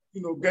than,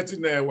 you know,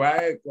 getting a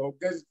WAEC or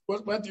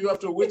why do you have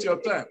to waste your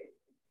time?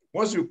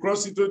 Once you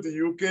cross into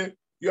the UK,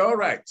 you're all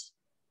right.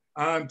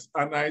 And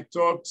I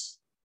thought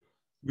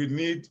we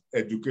need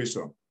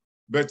education,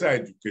 better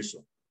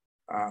education.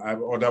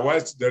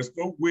 Otherwise, there's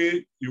no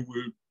way you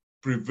will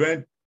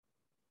prevent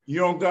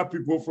younger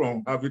people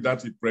from having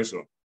that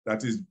impression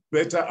that is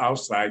better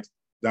outside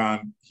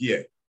than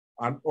here.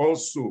 And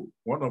also,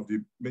 one of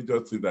the major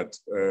things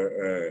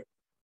that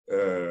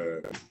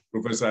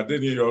Professor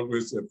Adeni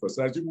always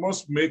emphasized, you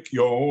must make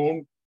your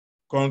own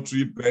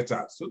country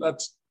better so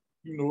that,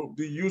 you know,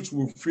 the youth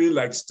will feel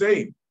like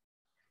staying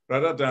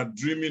rather than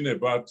dreaming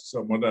about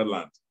some other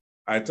land.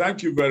 I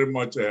thank you very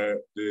much,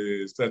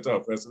 the Center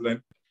of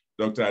Excellence,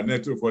 Dr.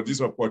 Aneto, for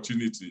this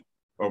opportunity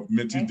of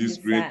meeting this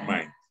great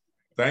mind.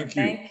 Thank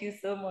you. Thank you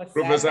so much,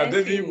 Professor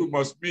Adeni, we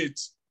must meet.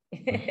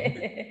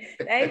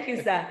 Thank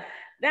you, sir.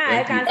 Now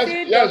Thank I can you.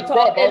 see Yes, Dr.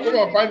 Prof, I'm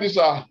going to find this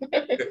out.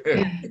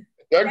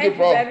 Thank you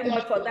Prof. very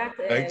much for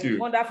that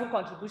wonderful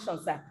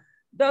contribution, sir.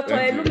 Dr.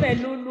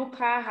 Elumelu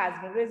Luka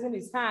has been raising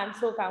his hand,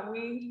 so can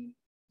we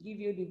give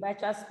you the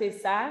virtual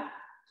space, sir,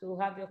 to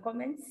have your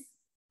comments?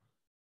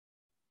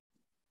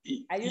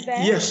 Are you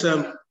there? Yes,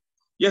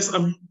 yes,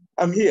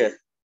 I'm here.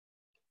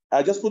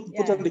 I just put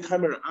on the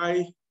camera.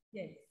 I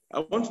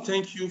want to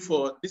thank you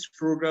for this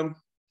program.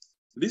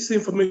 This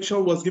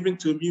information was given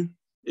to me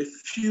a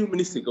few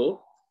minutes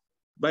ago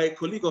by a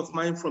colleague of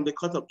mine from the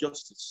Court of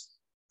Justice.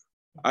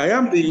 I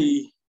am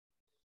the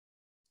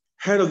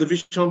head of the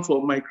division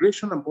for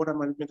Migration and Border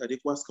Management at the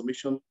ECOWAS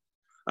Commission,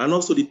 and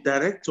also the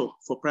director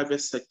for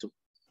private sector.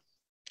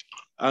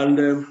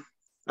 And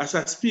as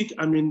I speak,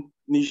 I'm in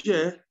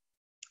Niger,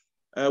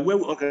 where we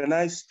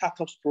organize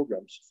startups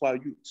programs for our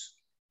youth.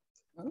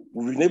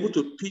 We've been able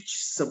to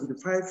pitch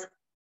 75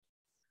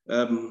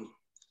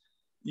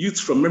 youth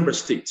from member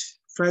states,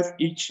 5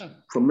 each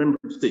from member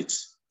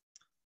states.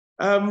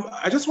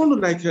 I just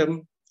want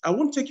to I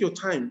won't take your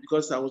time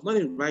because I was not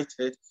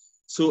invited,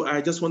 so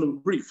I just want to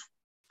brief.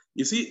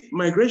 You see,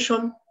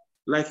 migration,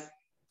 like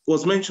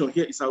was mentioned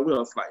here, is our way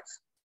of life.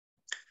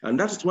 And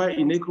that is why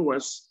in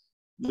ECOWAS,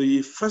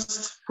 the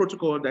first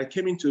protocol that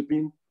came into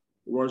being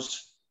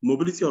was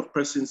mobility of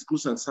persons,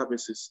 goods and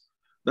services.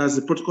 That's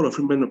the protocol of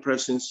freedom of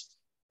persons,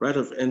 right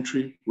of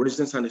entry,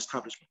 residence and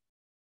establishment.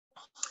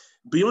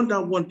 Beyond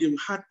that one, they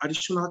had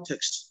additional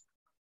text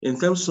in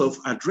terms of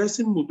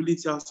addressing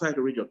mobility outside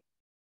the region.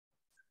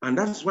 And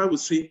that's why we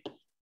say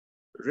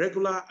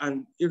regular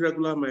and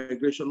irregular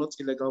migration, not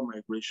illegal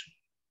migration.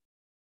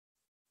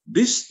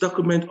 This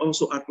document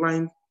also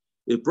outlined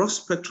a broad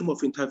spectrum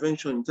of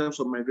intervention in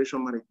terms of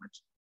migration management.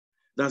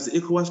 That's the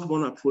ECOWAS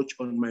Common Approach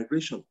on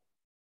Migration,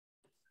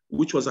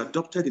 which was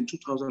adopted in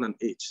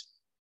 2008.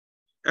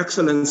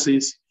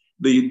 Excellencies,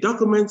 the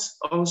documents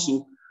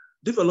also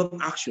develop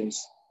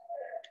actions.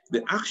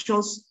 The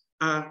actions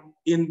are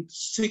in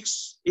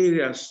 6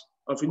 areas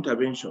of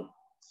intervention.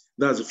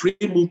 That's free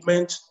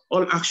movement,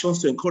 all actions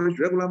to encourage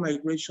regular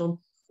migration,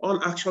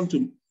 all action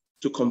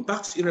to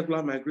combat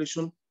irregular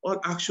migration, all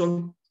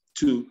action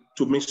to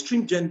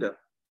mainstream gender.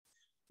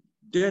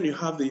 Then you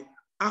have the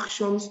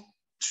actions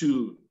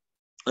to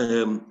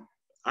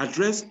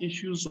address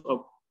issues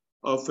of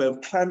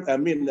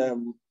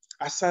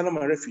asylum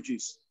and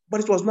refugees, but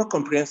it was not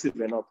comprehensive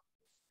enough.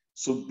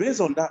 So based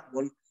on that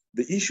one,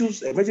 the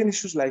issues, emerging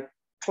issues like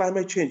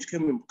climate change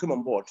came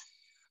on board.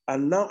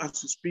 And now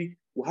as we speak,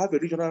 we have a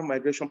regional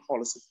migration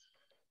policy.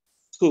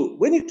 So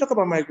when you talk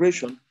about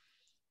migration,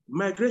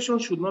 migration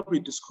should not be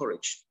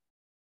discouraged.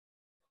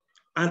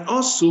 And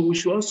also, we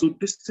should also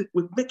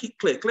make it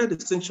clear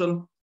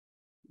distinction,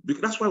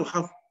 because that's why we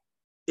have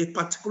a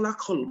particular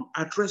column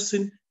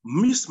addressing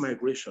mixed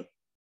migration.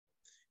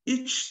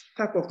 Each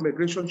type of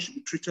migration should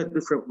be treated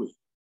differently.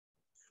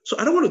 So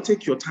I don't want to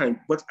take your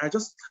time, but I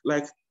just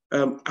like,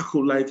 I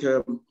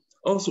could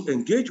also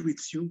engage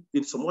with you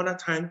in some other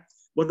time,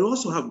 but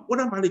also have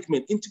water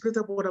management,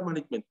 integrated water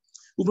management.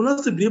 We will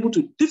also be able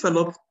to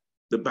develop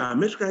the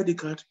biometric ID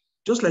card,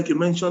 just like you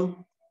mentioned.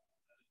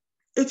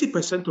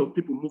 80% of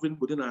people moving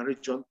within our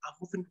region are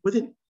moving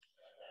within.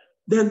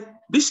 Then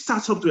this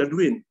startup we are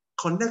doing,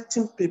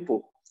 connecting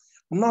people,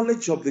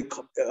 knowledge of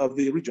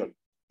the region,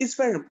 is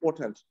very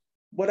important.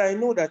 But I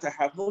know that I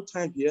have no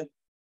time here.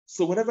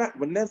 So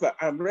whenever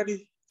I'm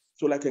ready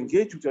to like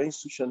engage with your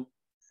institution,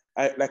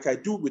 like I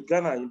do with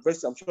Ghana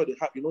University, I'm sure they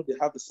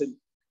have the same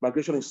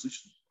migration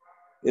institution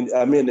in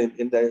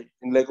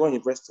Legon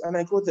University, and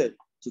I go there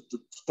to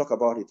talk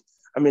about it.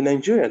 I'm a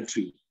Nigerian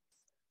too.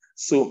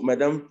 So,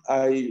 madam,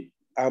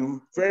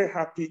 I'm very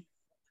happy.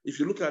 If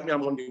you look at me,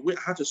 I'm on the way.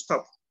 I had to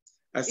stop.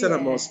 I said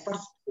I must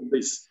pass on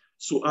this.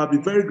 So I'll be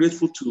very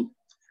grateful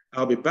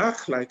I'll be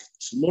back like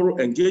tomorrow,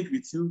 engage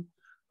with you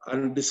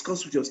and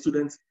discuss with your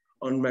students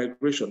on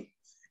migration.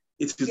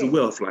 It is a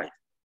way of life.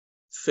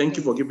 Thank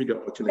you for giving me the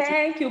opportunity.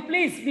 Thank you.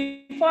 Please,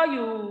 before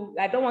you,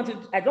 I don't want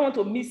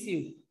to miss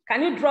you.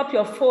 Can you drop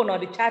your phone on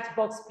the chat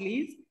box,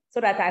 please,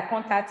 so that I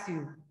contact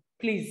you?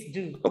 Please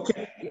do.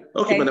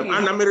 Okay, madam.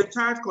 And I'm a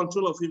retired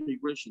controller of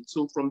immigration.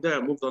 So from there,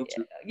 I moved on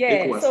to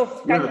ECOWAS. So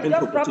can you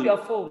just drop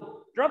your phone?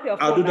 Drop your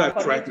phone. I'll do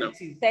that right now.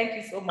 Thank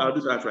you so much. I'll do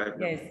that right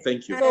now. Yes.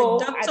 Thank you.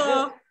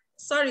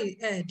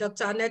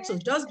 Dr. Aneto,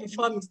 just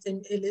before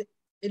Mr.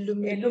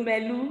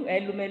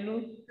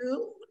 Elumelu.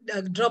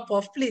 Drop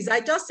off, please.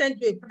 I just sent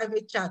you a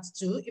private chat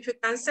too. If you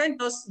can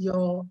send us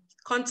your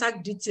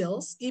contact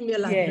details,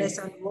 email address,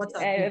 and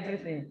WhatsApp.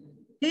 Everything.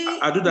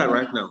 I'll do that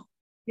right now.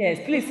 Yes,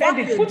 please send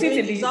it. Put it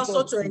in the inbox.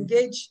 Also to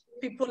engage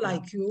people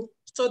like you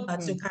so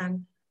that you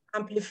can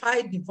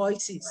amplify the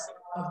voices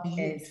of the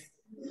youth.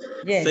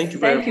 Yes. Thank you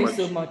very much. Thank you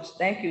so much.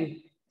 Thank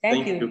you.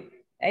 Thank you.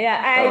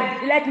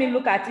 Let me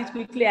look at it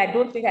quickly. I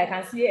don't think I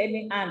can see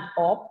any hand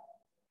up.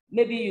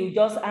 Maybe you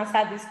just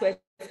answer these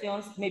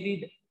questions.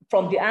 Maybe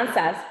from the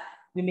answers,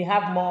 we may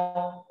have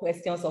more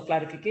questions or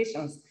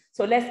clarifications.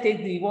 So let's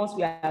take the ones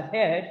we have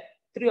heard.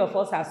 3 of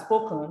us have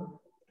spoken.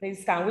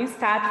 Please, can we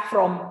start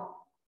from,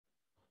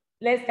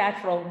 let's start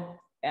from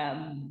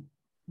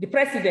the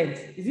president.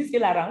 Is he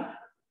still around?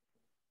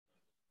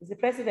 Is the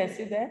president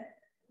still there?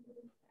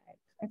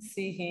 Let's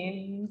see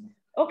him.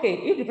 Okay,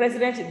 if the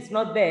president is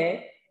not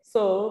there,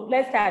 so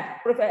let's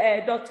start.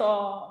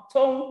 Dr.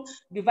 Tong,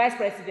 the vice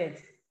president.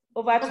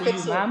 Over to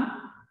you, ma'am.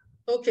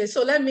 Okay,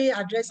 so let me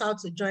address how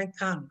to join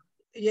CAN.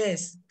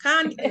 Yes,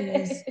 CAN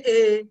is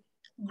a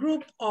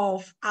group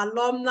of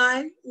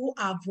alumni who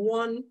have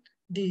won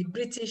the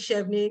British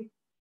Chevening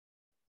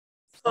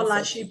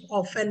Scholarship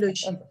or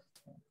Fellowship.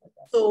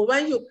 So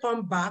when you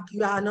come back,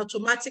 you are an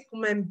automatic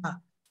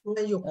member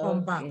when you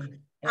come back.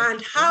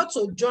 And how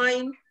to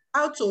join,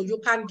 you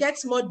can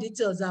get more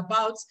details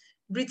about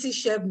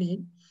British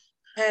Chevening.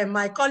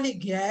 My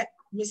colleague here,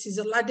 Mrs.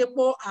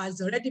 Oladepo,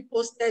 has already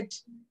posted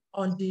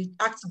on the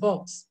text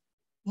box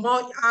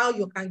how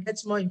you can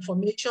get more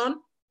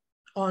information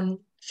on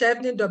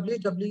Chevening,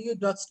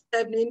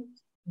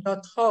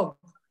 www.chevening.org,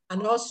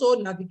 and also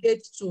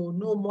navigate to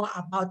know more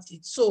about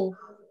it. So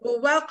we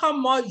welcome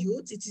more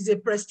youth. It is a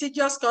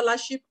prestigious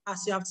scholarship,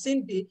 as you have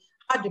seen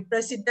how the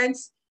president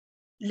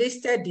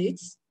listed it.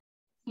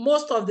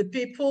 Most of the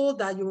people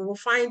that you will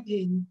find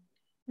in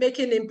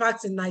making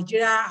impacts in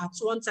Nigeria at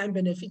one time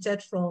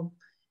benefited from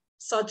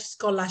such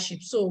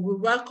scholarship. So we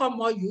welcome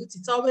more youth.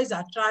 It always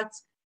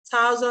attracts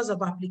thousands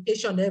of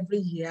applications every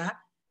year.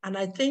 And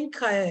I think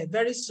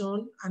very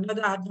soon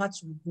another advert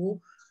will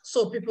go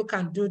so people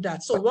can do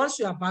that. So once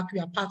you are back, you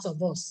are part of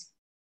us.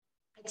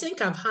 I think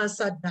I've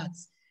answered that.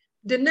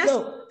 The next...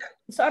 No,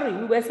 sorry,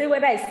 we were saying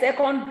whether it's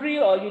secondary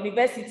or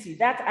university,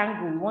 that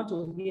angle we want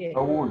to hear.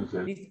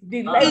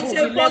 It's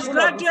a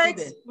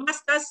postgraduate,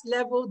 master's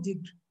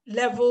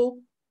level,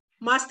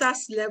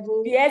 master's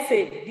level. The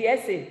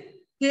essay.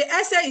 The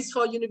essay is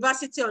for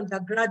university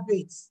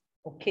undergraduates.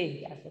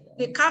 Okay.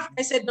 The CAF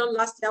essay done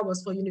last year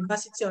was for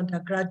university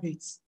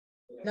undergraduates.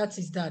 That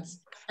is that.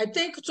 I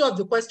think 2 of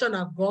the questions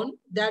have gone.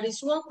 There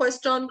is one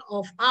question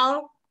of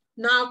how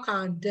NOUN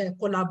can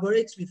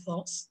collaborate with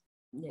us.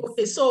 Yes.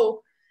 Okay,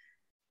 so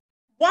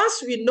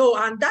once we know,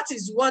 and that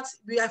is what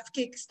we have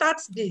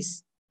kickstarted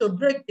this, to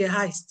break the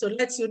ice, to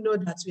let you know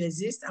that we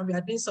exist, and we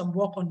are doing some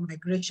work on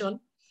migration.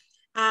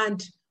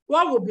 And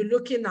what we'll be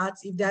looking at,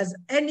 if there's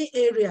any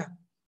area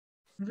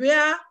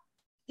where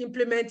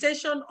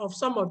implementation of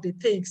some of the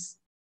things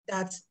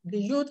that the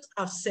youth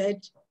have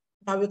said,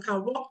 that we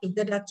can work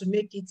together to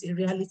make it a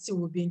reality,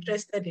 we'll be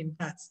interested in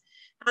that.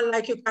 And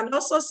like you can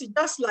also see,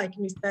 just like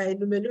Mr.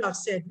 Elumelu have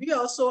said, we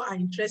also are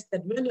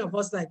interested, many of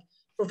us like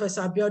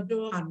Professor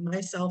Abiodun and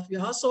myself, we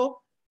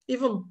also,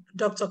 even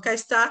Dr.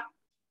 Kester,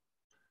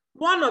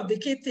 one of the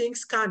key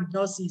things CAN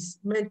does is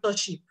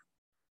mentorship.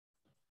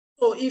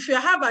 So if you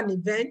have an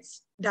event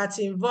that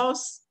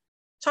involves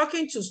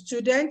talking to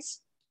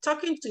students,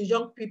 talking to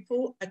young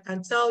people, I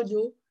can tell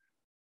you,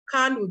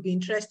 CAN will be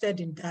interested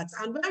in that.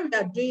 And when we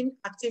are doing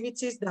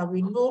activities that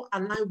we know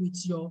align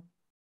with your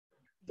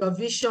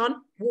vision,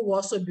 we will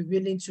also be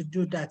willing to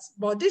do that.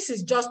 But this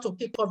is just to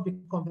kick off the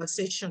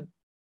conversation.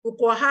 We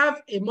could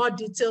have a more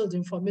detailed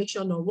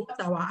information on what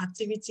our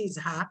activities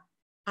are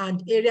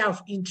and area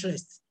of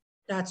interest.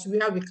 That's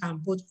where we can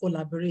both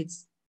collaborate.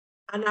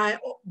 And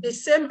the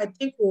same, I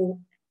think, will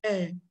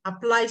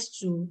applies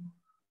to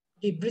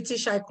the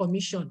British High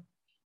Commission.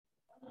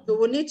 So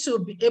we need to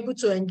be able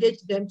to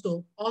engage them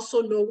to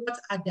also know what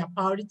are their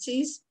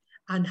priorities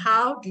and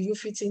how do you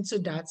fit into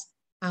that,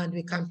 and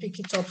we can pick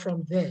it up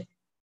from there.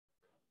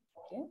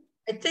 Okay.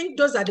 I think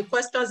those are the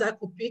questions I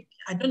could pick.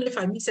 I don't know if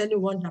I miss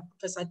anyone that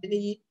Professor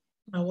Adeneyi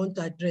I want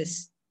to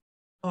address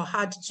or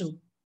had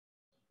to.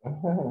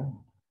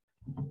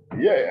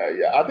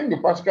 Yeah, I think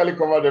you practically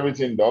covered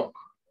everything, Doc.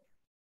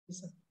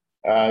 Yes,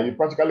 You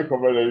practically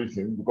covered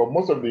everything because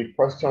most of the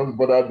questions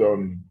bordered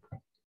on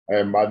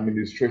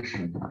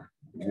administration,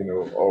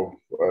 of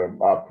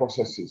our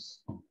processes,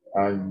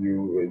 and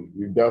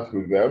you dealt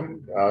with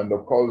them. And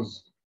of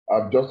course,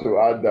 just to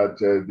add that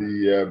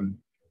the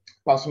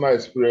personal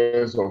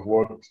experience of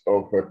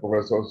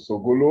Professor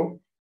Sogolo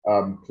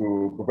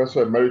to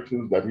Professor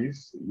Emeritus, that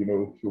is,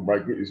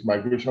 to his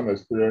migration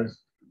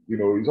experience,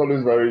 it's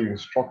always very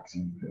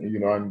instructive,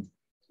 and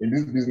in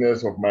this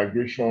business of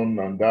migration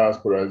and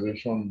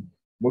diasporization,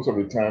 most of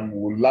the time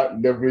we'll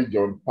leverage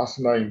on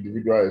personal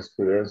individual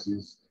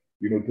experiences,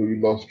 to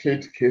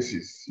illustrate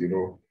cases,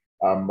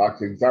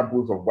 as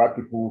examples of why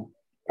people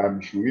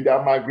should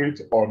either migrate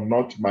or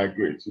not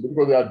migrate. So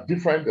because there are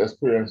different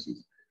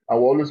experiences. I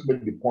will always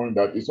make the point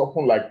that it's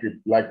often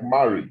like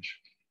marriage.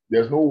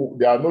 There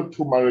are no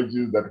two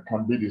marriages that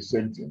can be the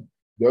same thing.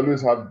 They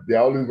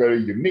are always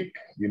very unique,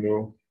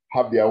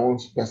 have their own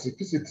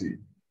specificity.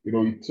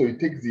 So it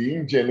takes the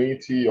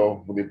ingenuity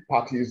of the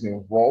parties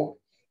involved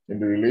in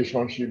the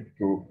relationship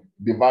to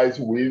devise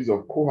ways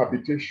of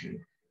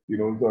cohabitation,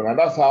 and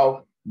that's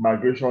how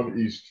migration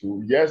is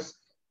too. Yes,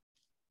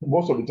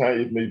 most of the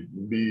time it may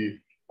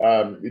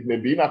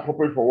be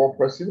inappropriate for one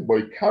person, but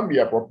it can be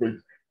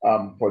appropriate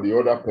for the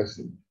other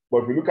person.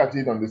 But if you look at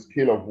it on the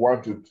scale of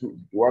 1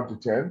 to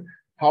 10,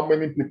 how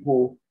many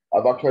people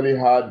have actually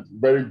had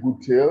very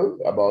good tales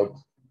about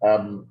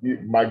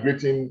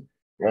migrating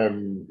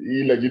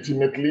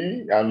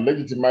illegitimately and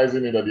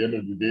legitimizing it at the end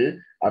of the day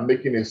and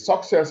making a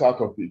success out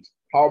of it?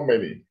 How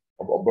many?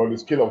 On the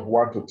scale of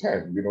 1 to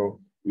 10,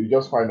 you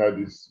just find that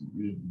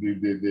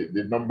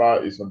the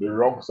number is on the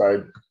wrong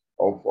side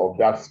of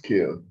that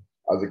scale,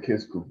 as the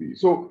case could be.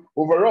 So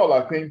overall,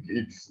 I think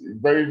it's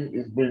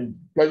been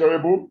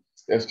pleasurable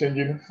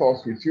exchanging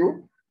thoughts with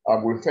you.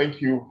 We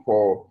thank you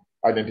for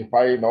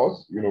identifying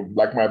us.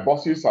 Like my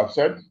bosses have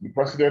said, the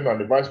president and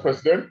the vice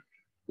president,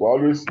 we're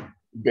always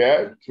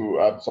there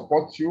to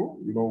support you.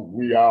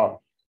 We are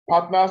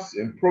partners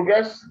in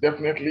progress,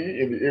 definitely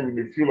in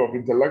the field of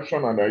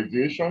intellection and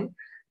ideation,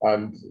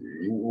 and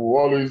we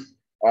always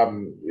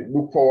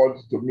look forward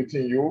to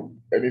meeting you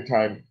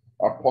anytime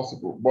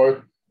possible.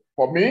 But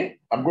for me,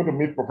 I'm going to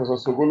meet Professor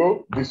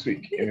Sogolo this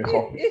week in his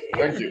office.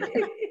 Thank you.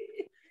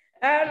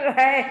 All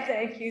right,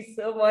 thank you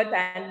so much,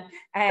 and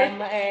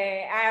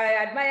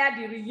I admire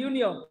the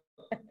reunion.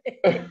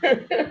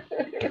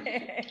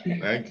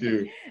 Thank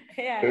you.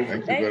 Yeah,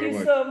 thank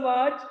you so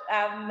much.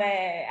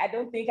 I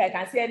don't think I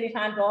can see any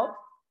hand up.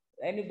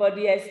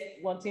 Anybody else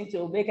wanting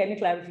to make any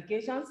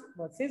clarifications?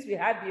 But since we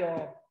have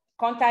your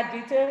contact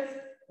details,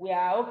 we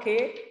are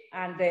okay,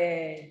 and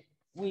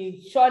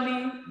we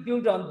surely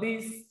build on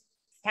this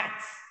start.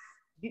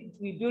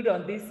 We build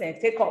on this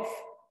takeoff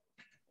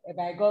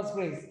by God's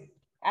grace.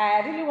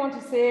 I really want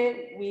to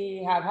say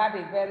we have had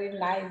a very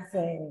nice,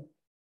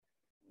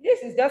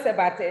 this is just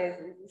about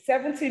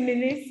 70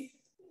 minutes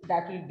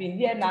that we've been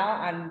here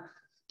now, and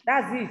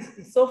that's it.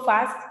 It's so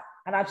fast,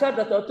 and I'm sure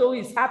Dr. Oto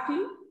is happy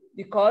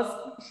because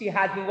she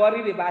had been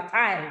worried about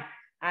time.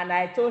 And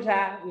I told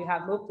her we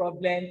have no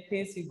problem,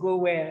 things will go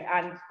well.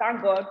 And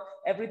thank God,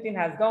 everything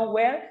has gone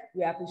well.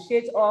 We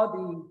appreciate all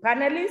the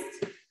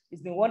panelists.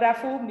 It's been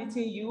wonderful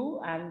meeting you,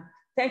 and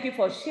thank you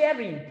for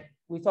sharing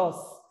with us.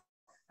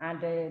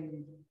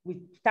 And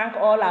we thank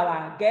all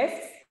our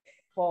guests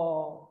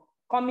for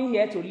coming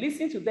here to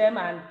listen to them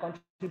and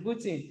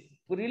contributing.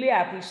 We really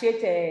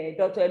appreciate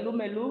Dr.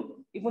 Elumelu,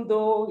 even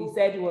though he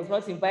said he was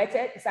not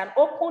invited. It's an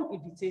open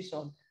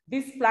invitation.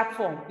 This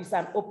platform is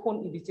an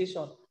open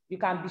invitation. You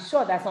can be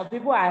sure that some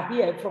people are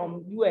here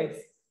from US,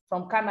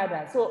 from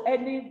Canada. So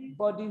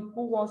anybody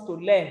who wants to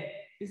learn,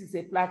 this is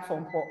a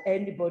platform for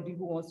anybody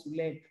who wants to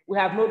learn. We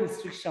have no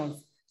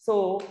restrictions.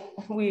 So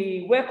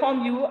we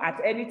welcome you at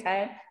any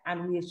time,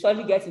 and we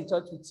surely get in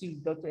touch with you,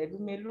 Dr.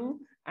 Elumelu.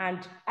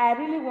 And I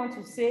really want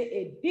to say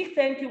a big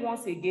thank you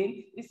once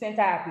again. This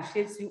center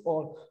appreciates you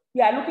all.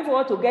 We are looking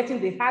forward to getting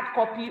the hard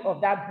copy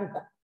of that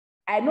book.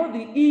 I know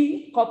the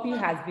e-copy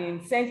has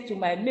been sent to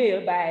my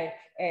mail by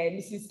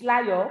Mrs.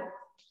 Layo,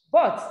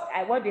 But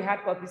I want the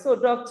hard copy. So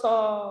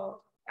Dr.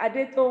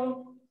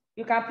 Adetong,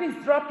 you can please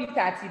drop it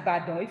at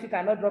Ibadan if you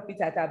cannot drop it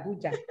at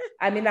Abuja.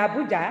 I'm in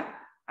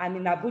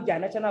Abuja,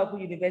 National Open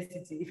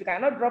University. If you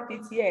cannot drop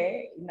it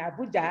here in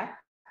Abuja,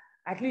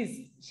 at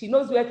least she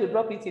knows where to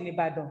drop it in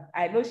Ibadan.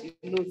 I know she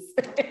knows.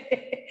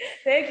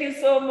 Thank you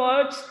so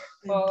much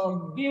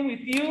for being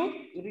with you.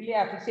 We really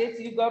appreciate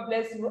you. God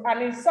bless you.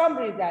 And in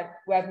summary, that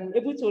we have been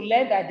able to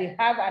learn that they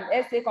have an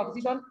essay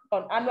competition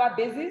on annual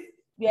basis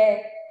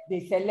where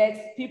they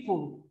select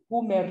people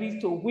who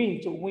merit to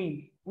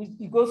win.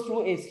 It goes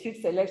through a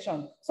strict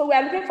selection. So we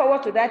are looking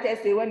forward to that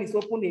essay when it's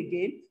open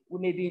again. We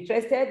may be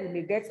interested. We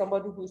may get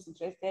somebody who is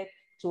interested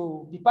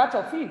to be part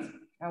of it.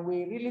 And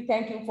we really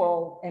thank you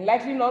for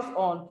enlightening us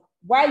on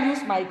why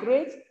youth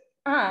migrate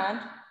and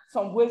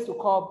some ways to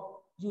curb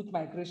youth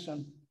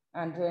migration.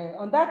 And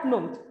on that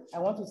note, I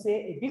want to say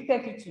a big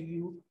thank you to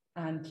you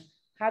and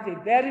have a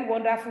very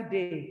wonderful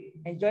day.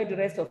 Enjoy the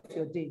rest of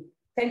your day.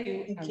 Thank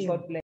you and God bless.